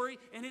 his glory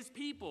and his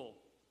people.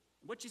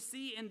 What you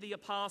see in the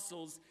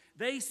apostles,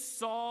 they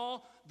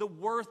saw the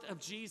worth of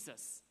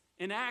Jesus.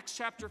 In Acts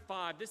chapter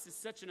 5, this is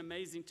such an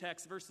amazing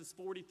text, verses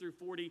 40 through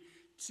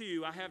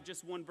 42. I have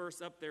just one verse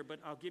up there, but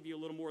I'll give you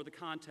a little more of the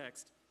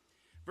context.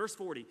 Verse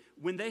 40,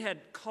 when they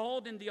had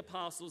called in the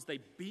apostles, they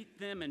beat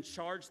them and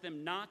charged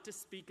them not to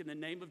speak in the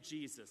name of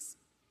Jesus,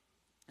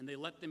 and they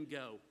let them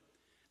go.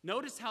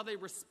 Notice how they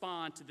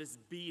respond to this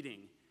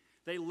beating.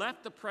 They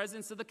left the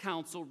presence of the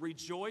council,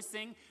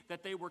 rejoicing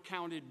that they were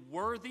counted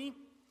worthy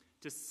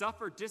to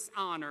suffer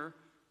dishonor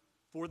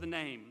for the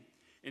name.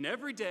 And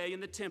every day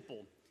in the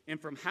temple and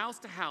from house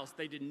to house,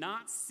 they did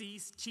not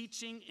cease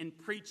teaching and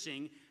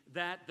preaching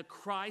that the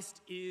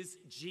Christ is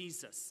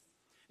Jesus.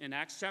 In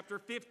Acts chapter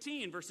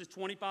 15, verses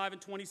 25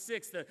 and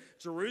 26, the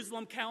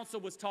Jerusalem council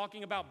was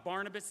talking about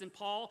Barnabas and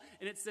Paul,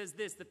 and it says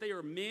this, that they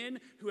are men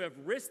who have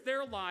risked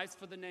their lives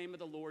for the name of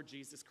the Lord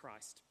Jesus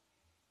Christ.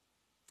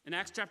 In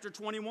Acts chapter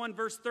 21,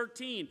 verse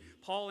 13,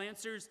 Paul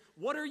answers,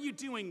 what are you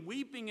doing,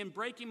 weeping and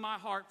breaking my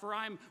heart? For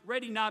I am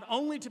ready not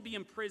only to be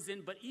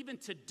imprisoned, but even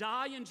to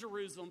die in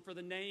Jerusalem for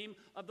the name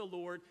of the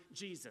Lord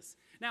Jesus.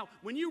 Now,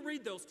 when you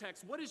read those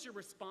texts, what is your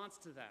response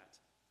to that?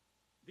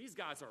 These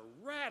guys are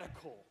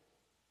radical.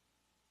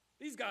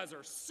 These guys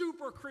are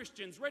super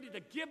Christians, ready to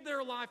give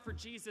their life for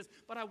Jesus.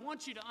 But I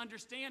want you to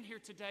understand here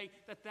today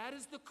that that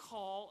is the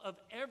call of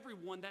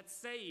everyone that's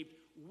saved.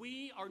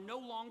 We are no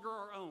longer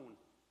our own.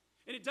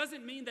 And it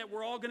doesn't mean that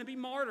we're all going to be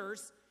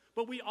martyrs,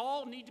 but we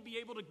all need to be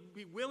able to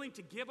be willing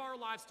to give our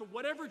lives to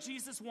whatever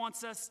Jesus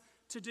wants us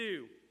to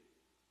do.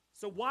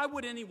 So why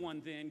would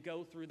anyone then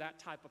go through that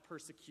type of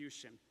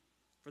persecution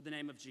for the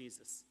name of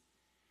Jesus?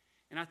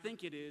 And I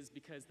think it is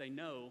because they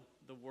know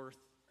the worth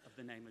of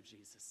the name of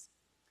Jesus.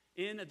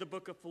 In the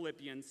book of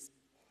Philippians,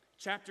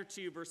 chapter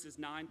 2, verses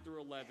 9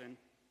 through 11,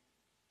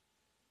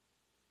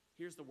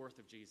 here's the worth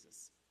of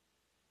Jesus.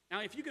 Now,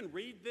 if you can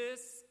read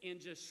this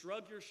and just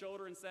shrug your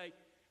shoulder and say,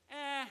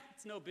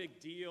 it's no big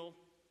deal,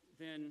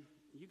 then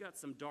you got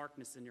some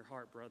darkness in your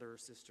heart, brother or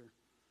sister.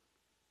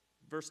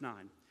 Verse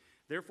 9,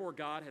 therefore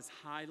God has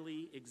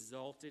highly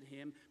exalted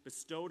him,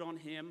 bestowed on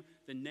him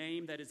the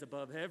name that is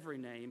above every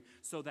name,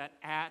 so that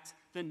at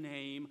the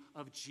name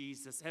of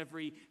Jesus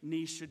every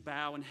knee should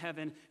bow in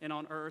heaven and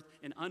on earth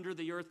and under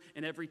the earth,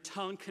 and every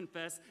tongue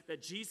confess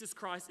that Jesus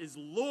Christ is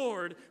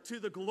Lord, to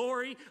the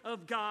glory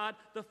of God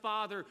the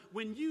Father.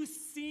 When you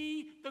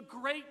see the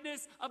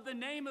greatness of the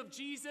name of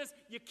Jesus,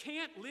 you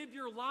can't live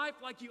your life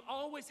like you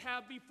always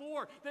have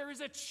before. There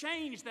is a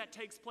change that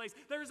takes place.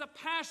 There is a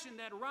passion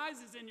that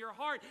rises in your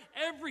heart.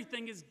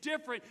 Everything is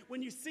different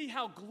when you see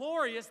how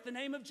glorious the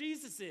name of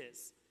Jesus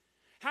is.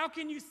 How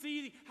can you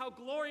see how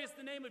glorious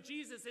the name of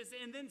Jesus is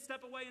and then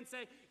step away and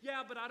say,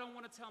 yeah, but I don't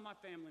want to tell my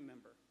family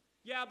member.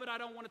 Yeah, but I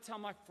don't want to tell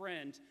my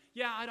friend.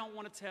 Yeah, I don't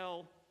want to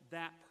tell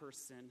that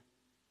person.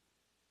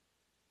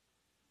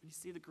 When you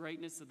see the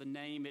greatness of the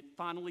name, it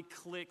finally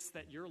clicks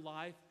that your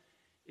life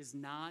is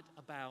not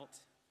about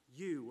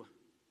you.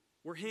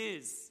 We're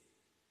his.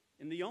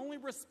 And the only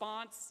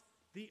response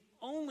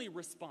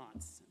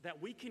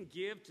that we can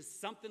give to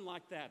something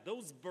like that,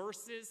 those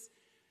verses,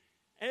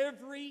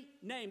 every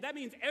name, that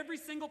means every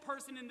single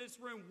person in this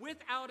room,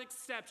 without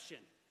exception,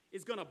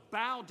 is going to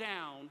bow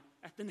down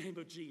at the name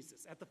of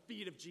Jesus, at the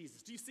feet of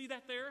Jesus. Do you see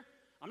that there?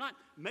 I'm not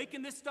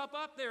making this stuff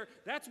up there.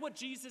 That's what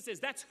Jesus is.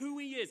 That's who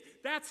he is.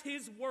 That's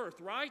his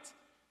worth, right?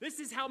 This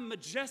is how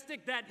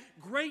majestic that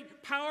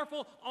great,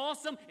 powerful,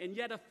 awesome, and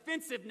yet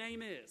offensive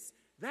name is.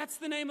 That's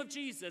the name of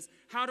Jesus.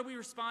 How do we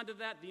respond to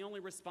that? The only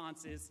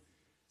response is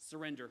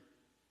surrender.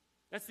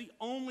 That's the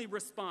only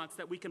response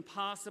that we can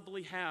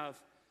possibly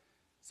have.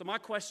 So my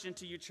question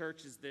to you,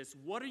 church, is this.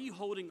 What are you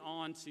holding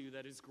on to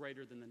that is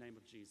greater than the name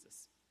of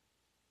Jesus?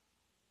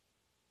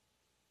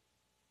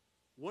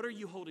 What are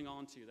you holding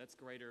on to that's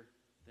greater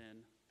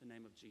than the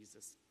name of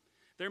Jesus?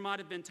 There might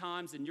have been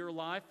times in your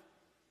life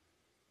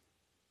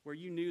where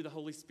you knew the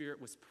Holy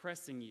Spirit was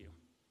pressing you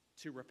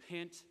to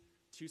repent,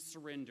 to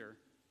surrender,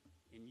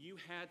 and you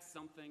had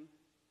something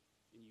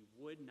and you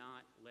would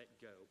not let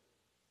go.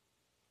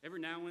 Every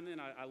now and then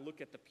I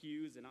look at the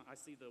pews and I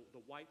see the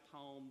white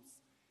palms,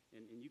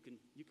 and you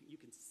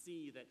can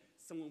see that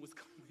someone was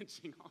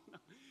clenching on them.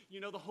 You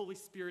know the Holy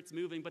Spirit's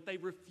moving, but they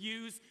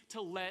refuse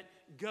to let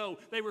go.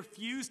 They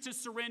refuse to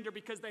surrender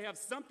because they have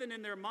something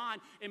in their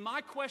mind. And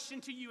my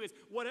question to you is,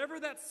 whatever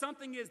that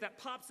something is that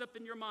pops up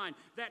in your mind,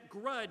 that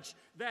grudge,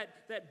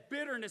 that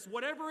bitterness,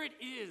 whatever it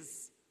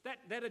is,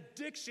 that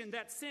addiction,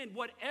 that sin,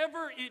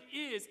 whatever it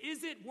is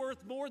it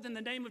worth more than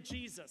the name of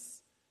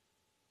Jesus?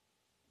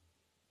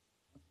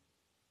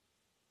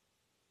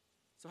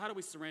 So how do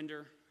we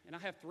surrender? And I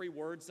have 3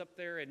 words up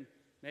there, and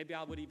maybe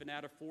I would even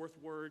add a 4th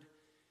word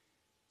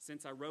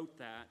since I wrote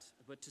that.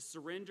 But to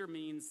surrender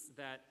means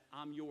that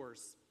I'm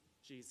yours,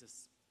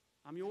 Jesus.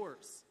 I'm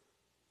yours.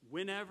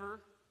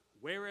 Whenever,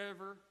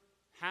 wherever,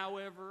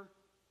 however,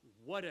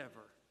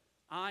 whatever.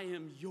 I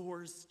am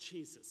yours,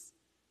 Jesus.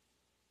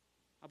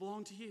 I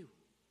belong to you.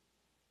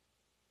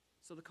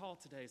 So the call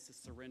today is to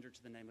surrender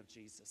to the name of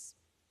Jesus.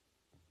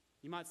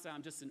 You might say,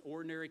 I'm just an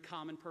ordinary,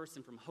 common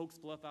person from Hokes,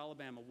 Bluff,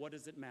 Alabama. What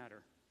does it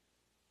matter?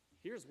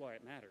 Here's why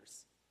it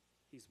matters.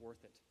 He's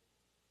worth it.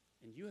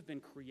 And you have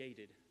been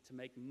created to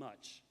make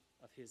much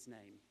of his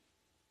name.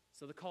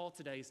 So the call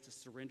today is to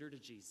surrender to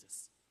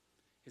Jesus.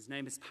 His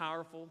name is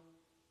powerful.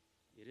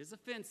 It is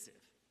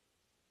offensive.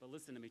 But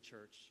listen to me,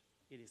 church.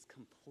 It is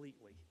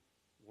completely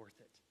worth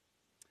it.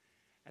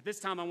 At this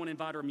time, I want to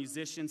invite our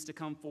musicians to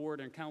come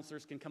forward, and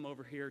counselors can come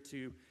over here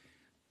to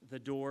the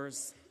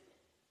doors.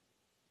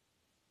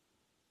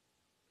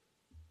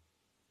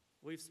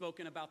 We've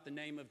spoken about the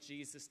name of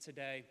Jesus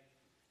today.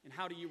 And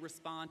how do you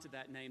respond to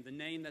that name? The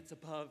name that's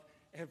above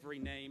every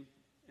name.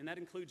 And that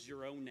includes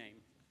your own name.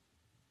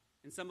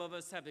 And some of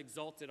us have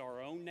exalted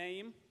our own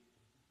name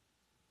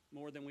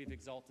more than we've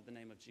exalted the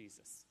name of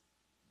Jesus.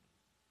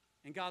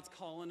 And God's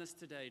calling us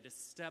today to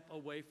step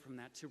away from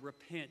that, to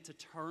repent, to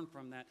turn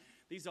from that.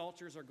 These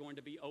altars are going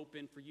to be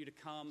open for you to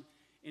come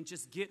and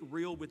just get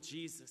real with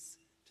Jesus,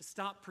 to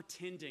stop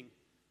pretending,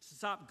 to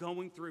stop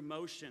going through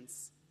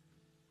motions.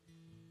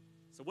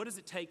 So what does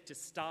it take to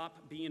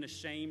stop being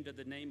ashamed of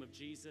the name of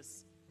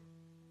Jesus?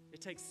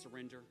 It takes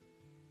surrender.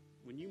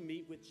 When you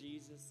meet with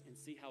Jesus and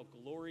see how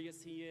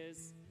glorious he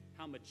is,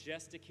 how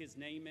majestic his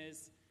name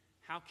is,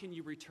 how can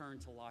you return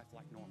to life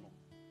like normal?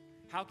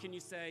 How can you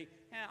say,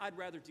 I'd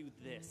rather do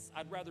this.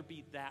 I'd rather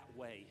be that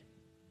way.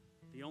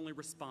 The only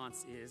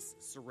response is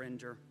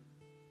surrender.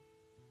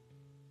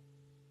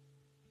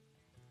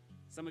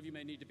 Some of you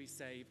may need to be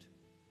saved.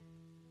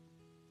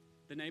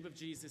 The name of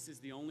Jesus is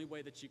the only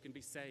way that you can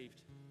be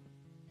saved.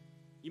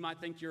 You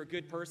might think you're a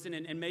good person,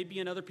 and maybe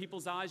in other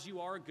people's eyes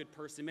you are a good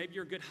person. Maybe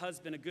you're a good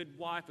husband, a good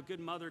wife, a good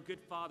mother, a good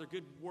father, a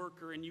good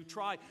worker, and you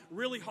try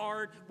really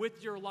hard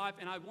with your life.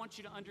 And I want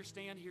you to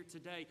understand here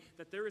today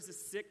that there is a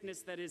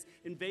sickness that has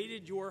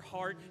invaded your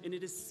heart, and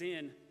it is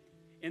sin.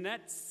 And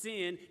that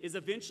sin is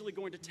eventually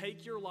going to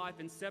take your life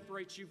and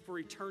separate you for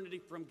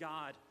eternity from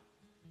God.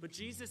 But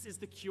Jesus is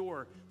the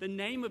cure. The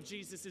name of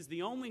Jesus is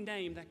the only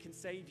name that can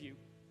save you.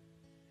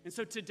 And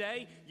so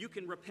today, you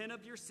can repent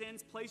of your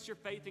sins, place your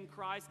faith in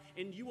Christ,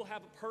 and you will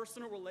have a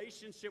personal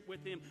relationship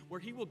with him where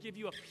he will give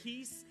you a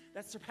peace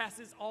that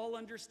surpasses all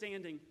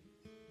understanding,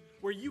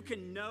 where you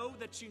can know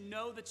that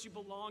you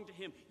belong to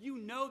him. You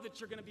know that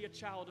you're going to be a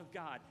child of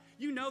God.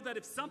 You know that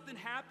if something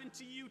happened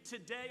to you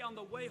today on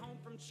the way home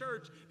from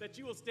church, that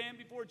you will stand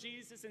before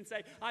Jesus and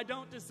say, I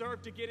don't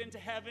deserve to get into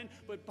heaven,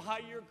 but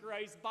by your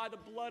grace, by the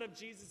blood of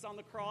Jesus on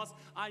the cross,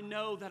 I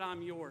know that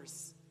I'm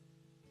yours.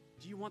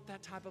 Do you want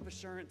that type of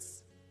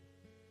assurance?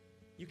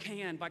 You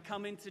can by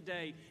coming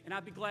today, and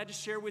I'd be glad to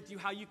share with you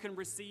how you can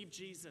receive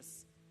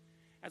Jesus.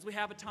 As we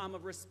have a time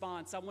of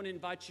response, I want to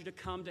invite you to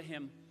come to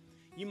him.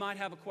 You might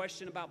have a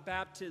question about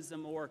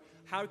baptism, or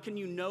how can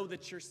you know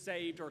that you're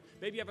saved, or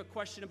maybe you have a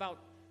question about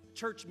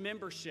church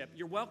membership.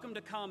 You're welcome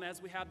to come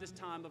as we have this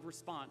time of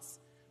response.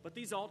 But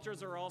these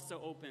altars are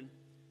also open.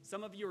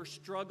 Some of you are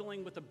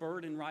struggling with a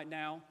burden right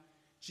now.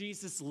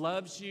 Jesus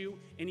loves you,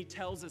 and he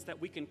tells us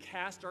that we can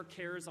cast our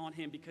cares on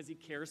him because he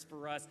cares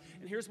for us.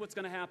 And here's what's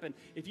going to happen.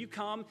 If you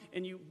come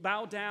and you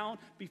bow down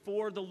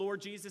before the Lord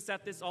Jesus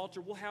at this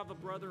altar, we'll have a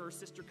brother or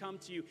sister come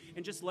to you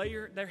and just lay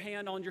their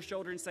hand on your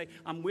shoulder and say,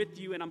 I'm with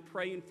you and I'm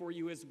praying for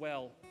you as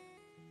well.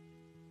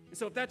 And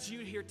so if that's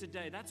you here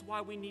today, that's why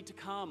we need to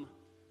come.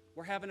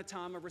 We're having a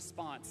time of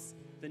response.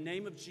 The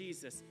name of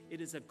Jesus,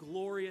 it is a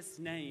glorious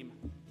name.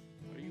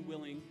 Are you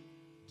willing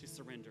to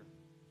surrender?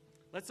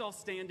 Let's all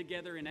stand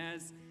together, and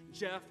as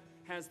Jeff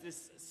has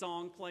this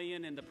song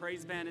playing and the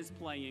praise band is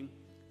playing,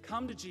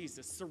 come to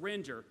Jesus,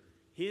 surrender.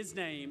 His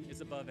name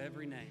is above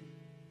every name.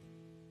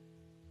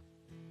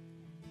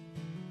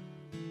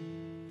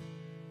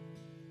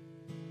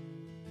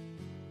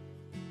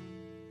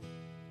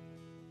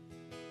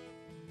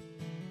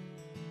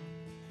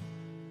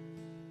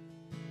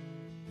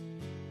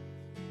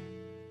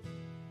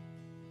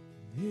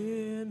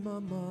 In my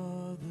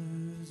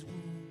mother's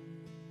womb,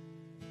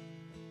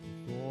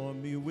 you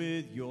formed me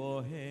with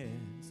your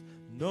hands,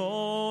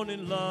 known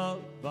and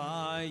loved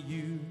by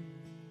you.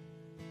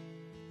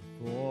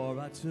 Before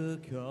I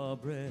took a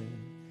breath,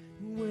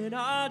 when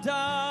I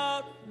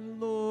died,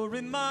 Lord,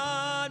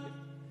 remind me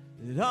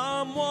that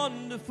I'm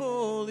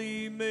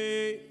wonderfully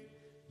made.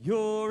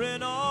 You're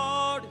an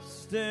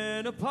artist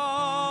and a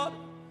potter.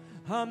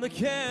 I'm the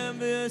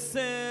canvas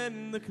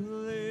and the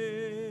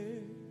clay.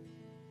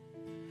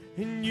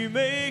 And you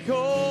make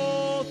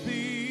all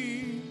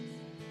things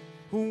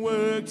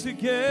work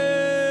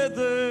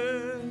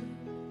together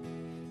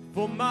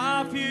for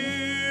my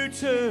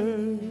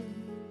future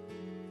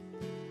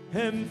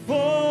and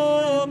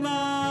for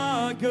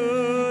my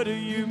good.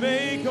 You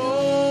make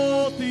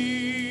all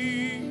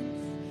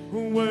things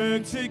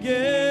work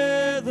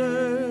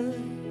together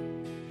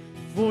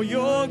for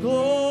your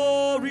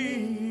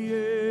glory,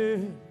 yeah,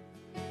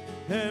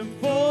 and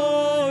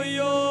for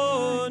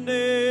your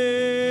name.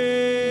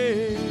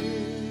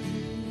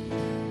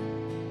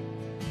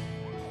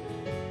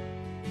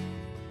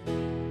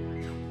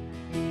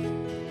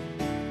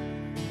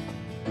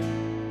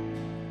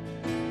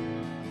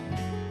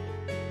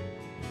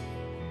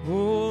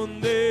 Oh,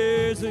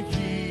 there's a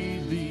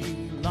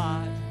healing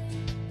light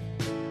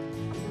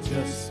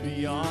just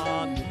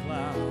beyond the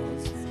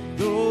clouds.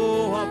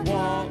 Though I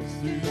walk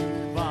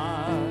through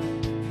fire,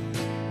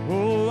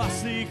 oh, I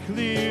see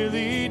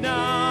clearly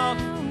now,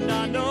 and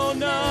I know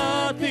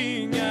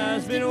nothing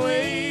has been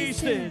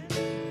wasted,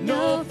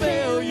 no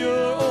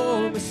failure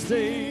or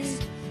mistakes.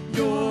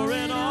 You're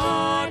an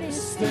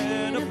artist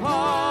and a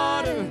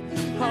potter,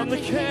 I'm the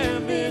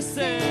canvas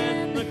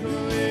and the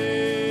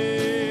clay.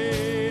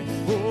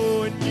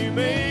 Oh, and you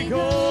make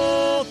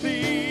all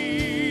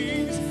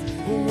things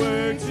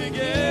work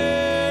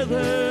together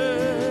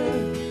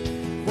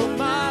for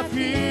my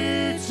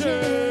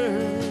future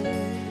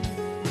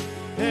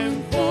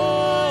and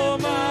for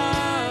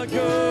my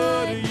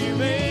good. You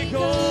make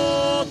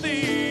all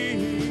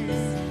things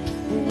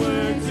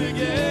work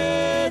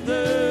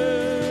together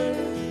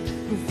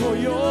for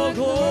your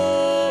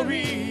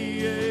glory,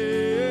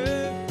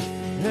 yeah,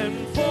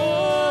 and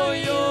for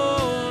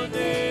your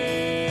name.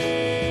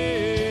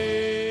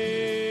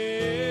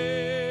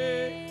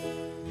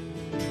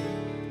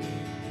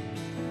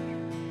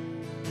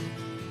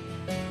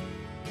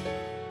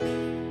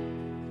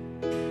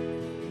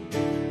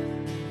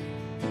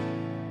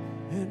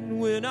 And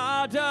when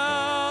I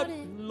doubt,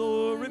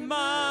 Lord,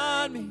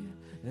 remind me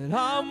that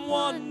I'm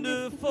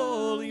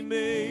wonderfully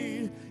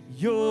made.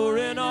 You're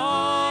an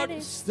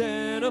artist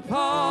and a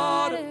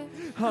potter,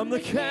 I'm the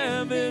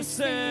canvas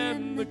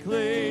and the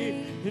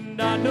clay. And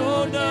I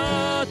know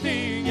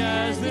nothing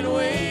has been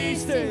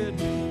wasted,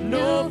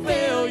 no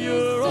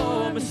failure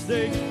or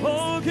mistake.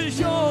 Oh, 'cause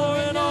you're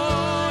an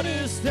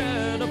artist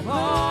and a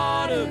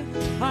potter,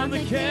 I'm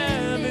the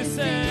canvas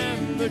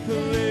and the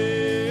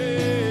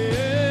clay.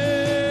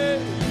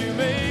 You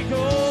make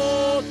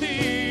all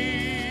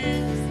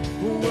things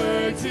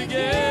work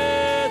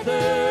together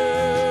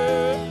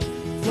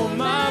for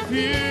my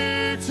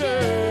future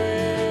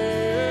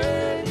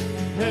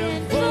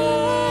and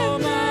for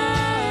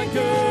my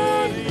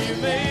good. You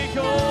make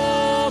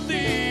all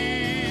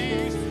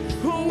things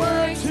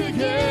work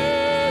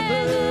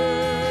together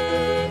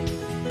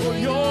for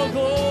your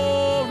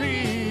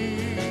glory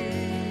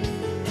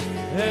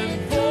and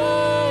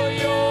for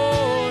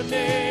your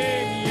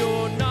name.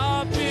 You're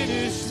not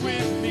finished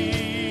with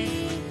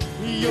me.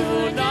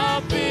 You're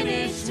not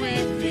finished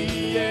with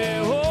me.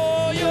 Yeah.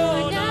 Oh,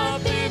 you're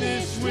not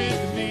finished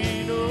with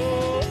me.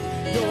 No,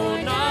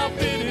 you're not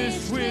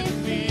finished with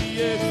me.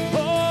 Yeah.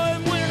 Oh,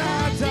 and when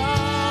I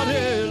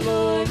doubted,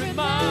 Lord,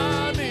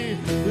 remind me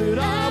that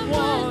I'm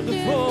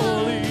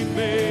wonderfully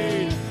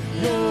made.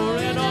 You're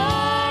an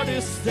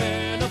artist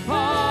and a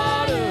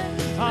potter,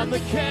 I'm the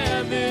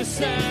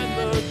canvas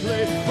and the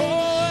clay.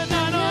 Oh, and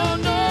I know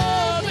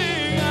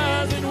nothing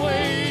has been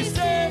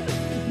wasted,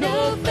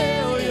 no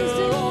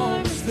failure or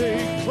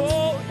mistake.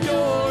 Oh,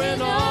 you're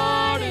an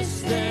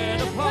artist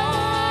and a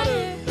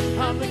potter,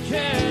 I'm the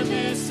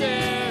canvas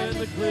and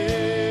the clay.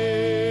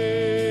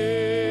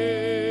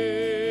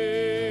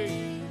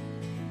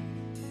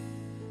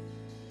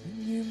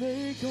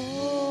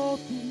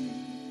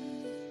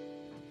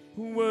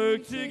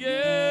 work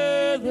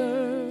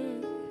together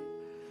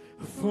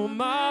for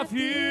my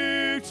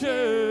future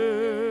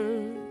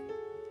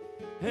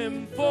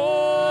and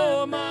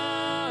for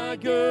my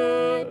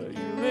good.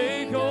 You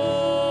make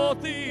all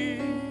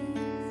things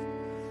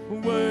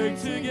work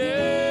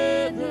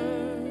together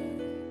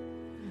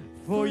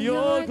for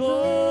your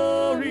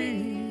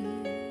glory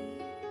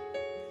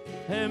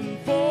and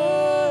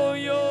for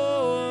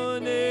your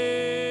name.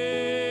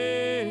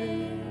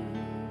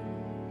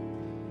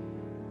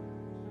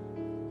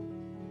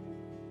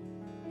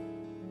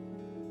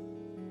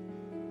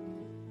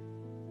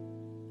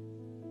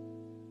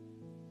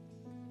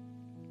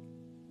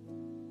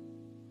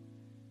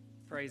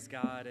 Praise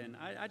God. And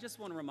I just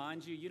want to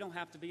remind you, you don't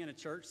have to be in a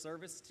church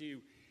service to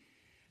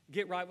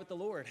get right with the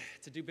Lord,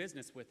 to do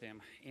business with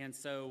Him. And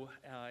so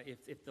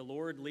if the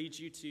Lord leads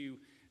you to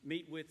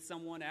meet with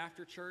someone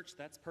after church,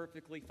 that's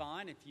perfectly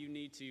fine. If you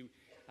need to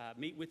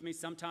meet with me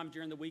sometime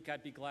during the week,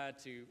 I'd be glad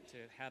to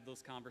have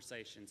those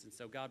conversations. And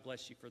so God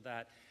bless you for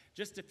that.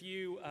 Just a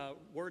few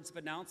words of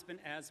announcement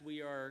as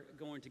we are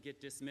going to get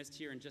dismissed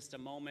here in just a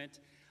moment.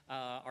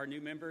 Our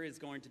new member is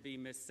going to be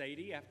Miss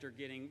Sadie after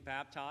getting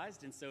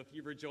baptized. And so if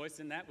you rejoice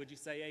in that, would you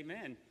say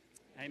amen?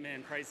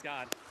 Amen. Praise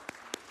God.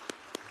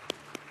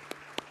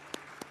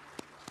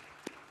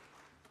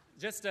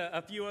 Just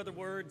a few other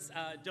words.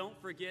 Don't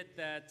forget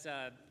that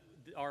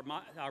our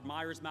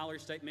Myers-Mallory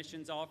State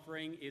Missions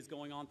offering is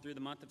going on through the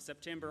month of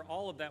September.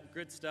 All of that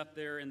good stuff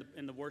there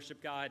in the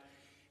worship guide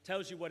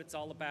tells you what it's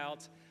all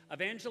about.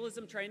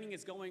 Evangelism training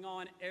is going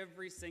on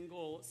every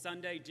single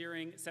Sunday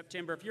during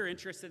September. If you're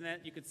interested in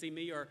that, you can see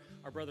me or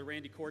our brother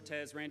Randy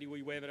Cortez. Randy, will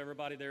you wave at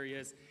everybody? There he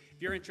is.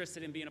 If you're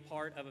interested in being a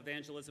part of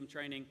evangelism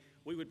training,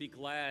 we would be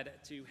glad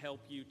to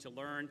help you to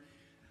learn.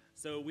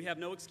 So we have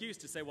no excuse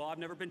to say, well, I've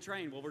never been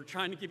trained. Well, we're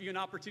trying to give you an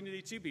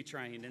opportunity to be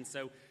trained. And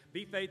so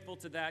be faithful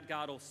to that.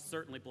 God will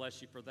certainly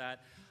bless you for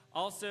that.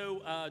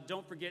 Also,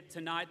 don't forget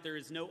tonight there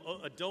is no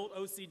adult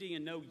OCD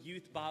and no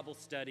youth Bible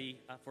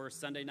study for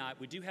Sunday night.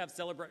 We do have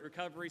Celebrate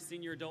Recovery.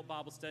 Senior Adult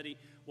Bible Study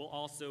will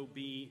also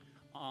be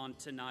on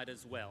tonight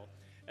as well.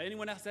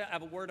 Anyone else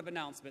have a word of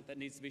announcement that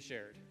needs to be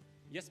shared?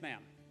 Yes,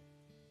 ma'am.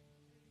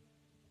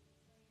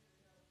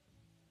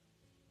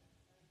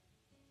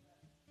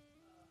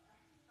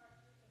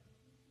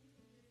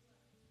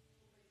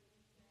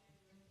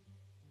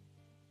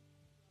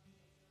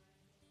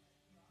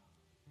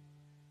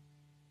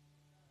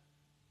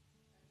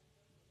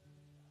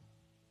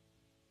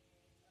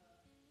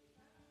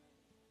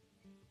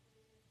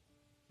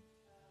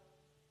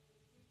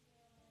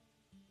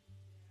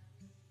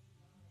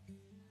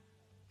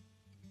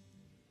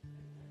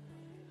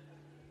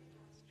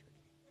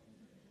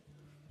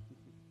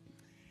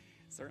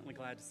 Certainly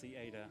glad to see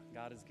Ada.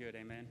 God is good,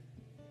 amen.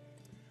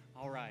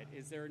 All right,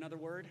 is there another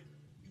word?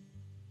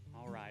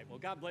 All right, well,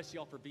 God bless you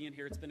all for being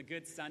here. It's been a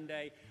good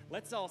Sunday.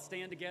 Let's all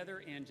stand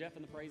together, and Jeff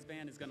and the praise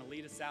band is going to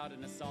lead us out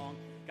in a song.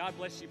 God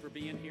bless you for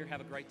being here.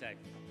 Have a great day.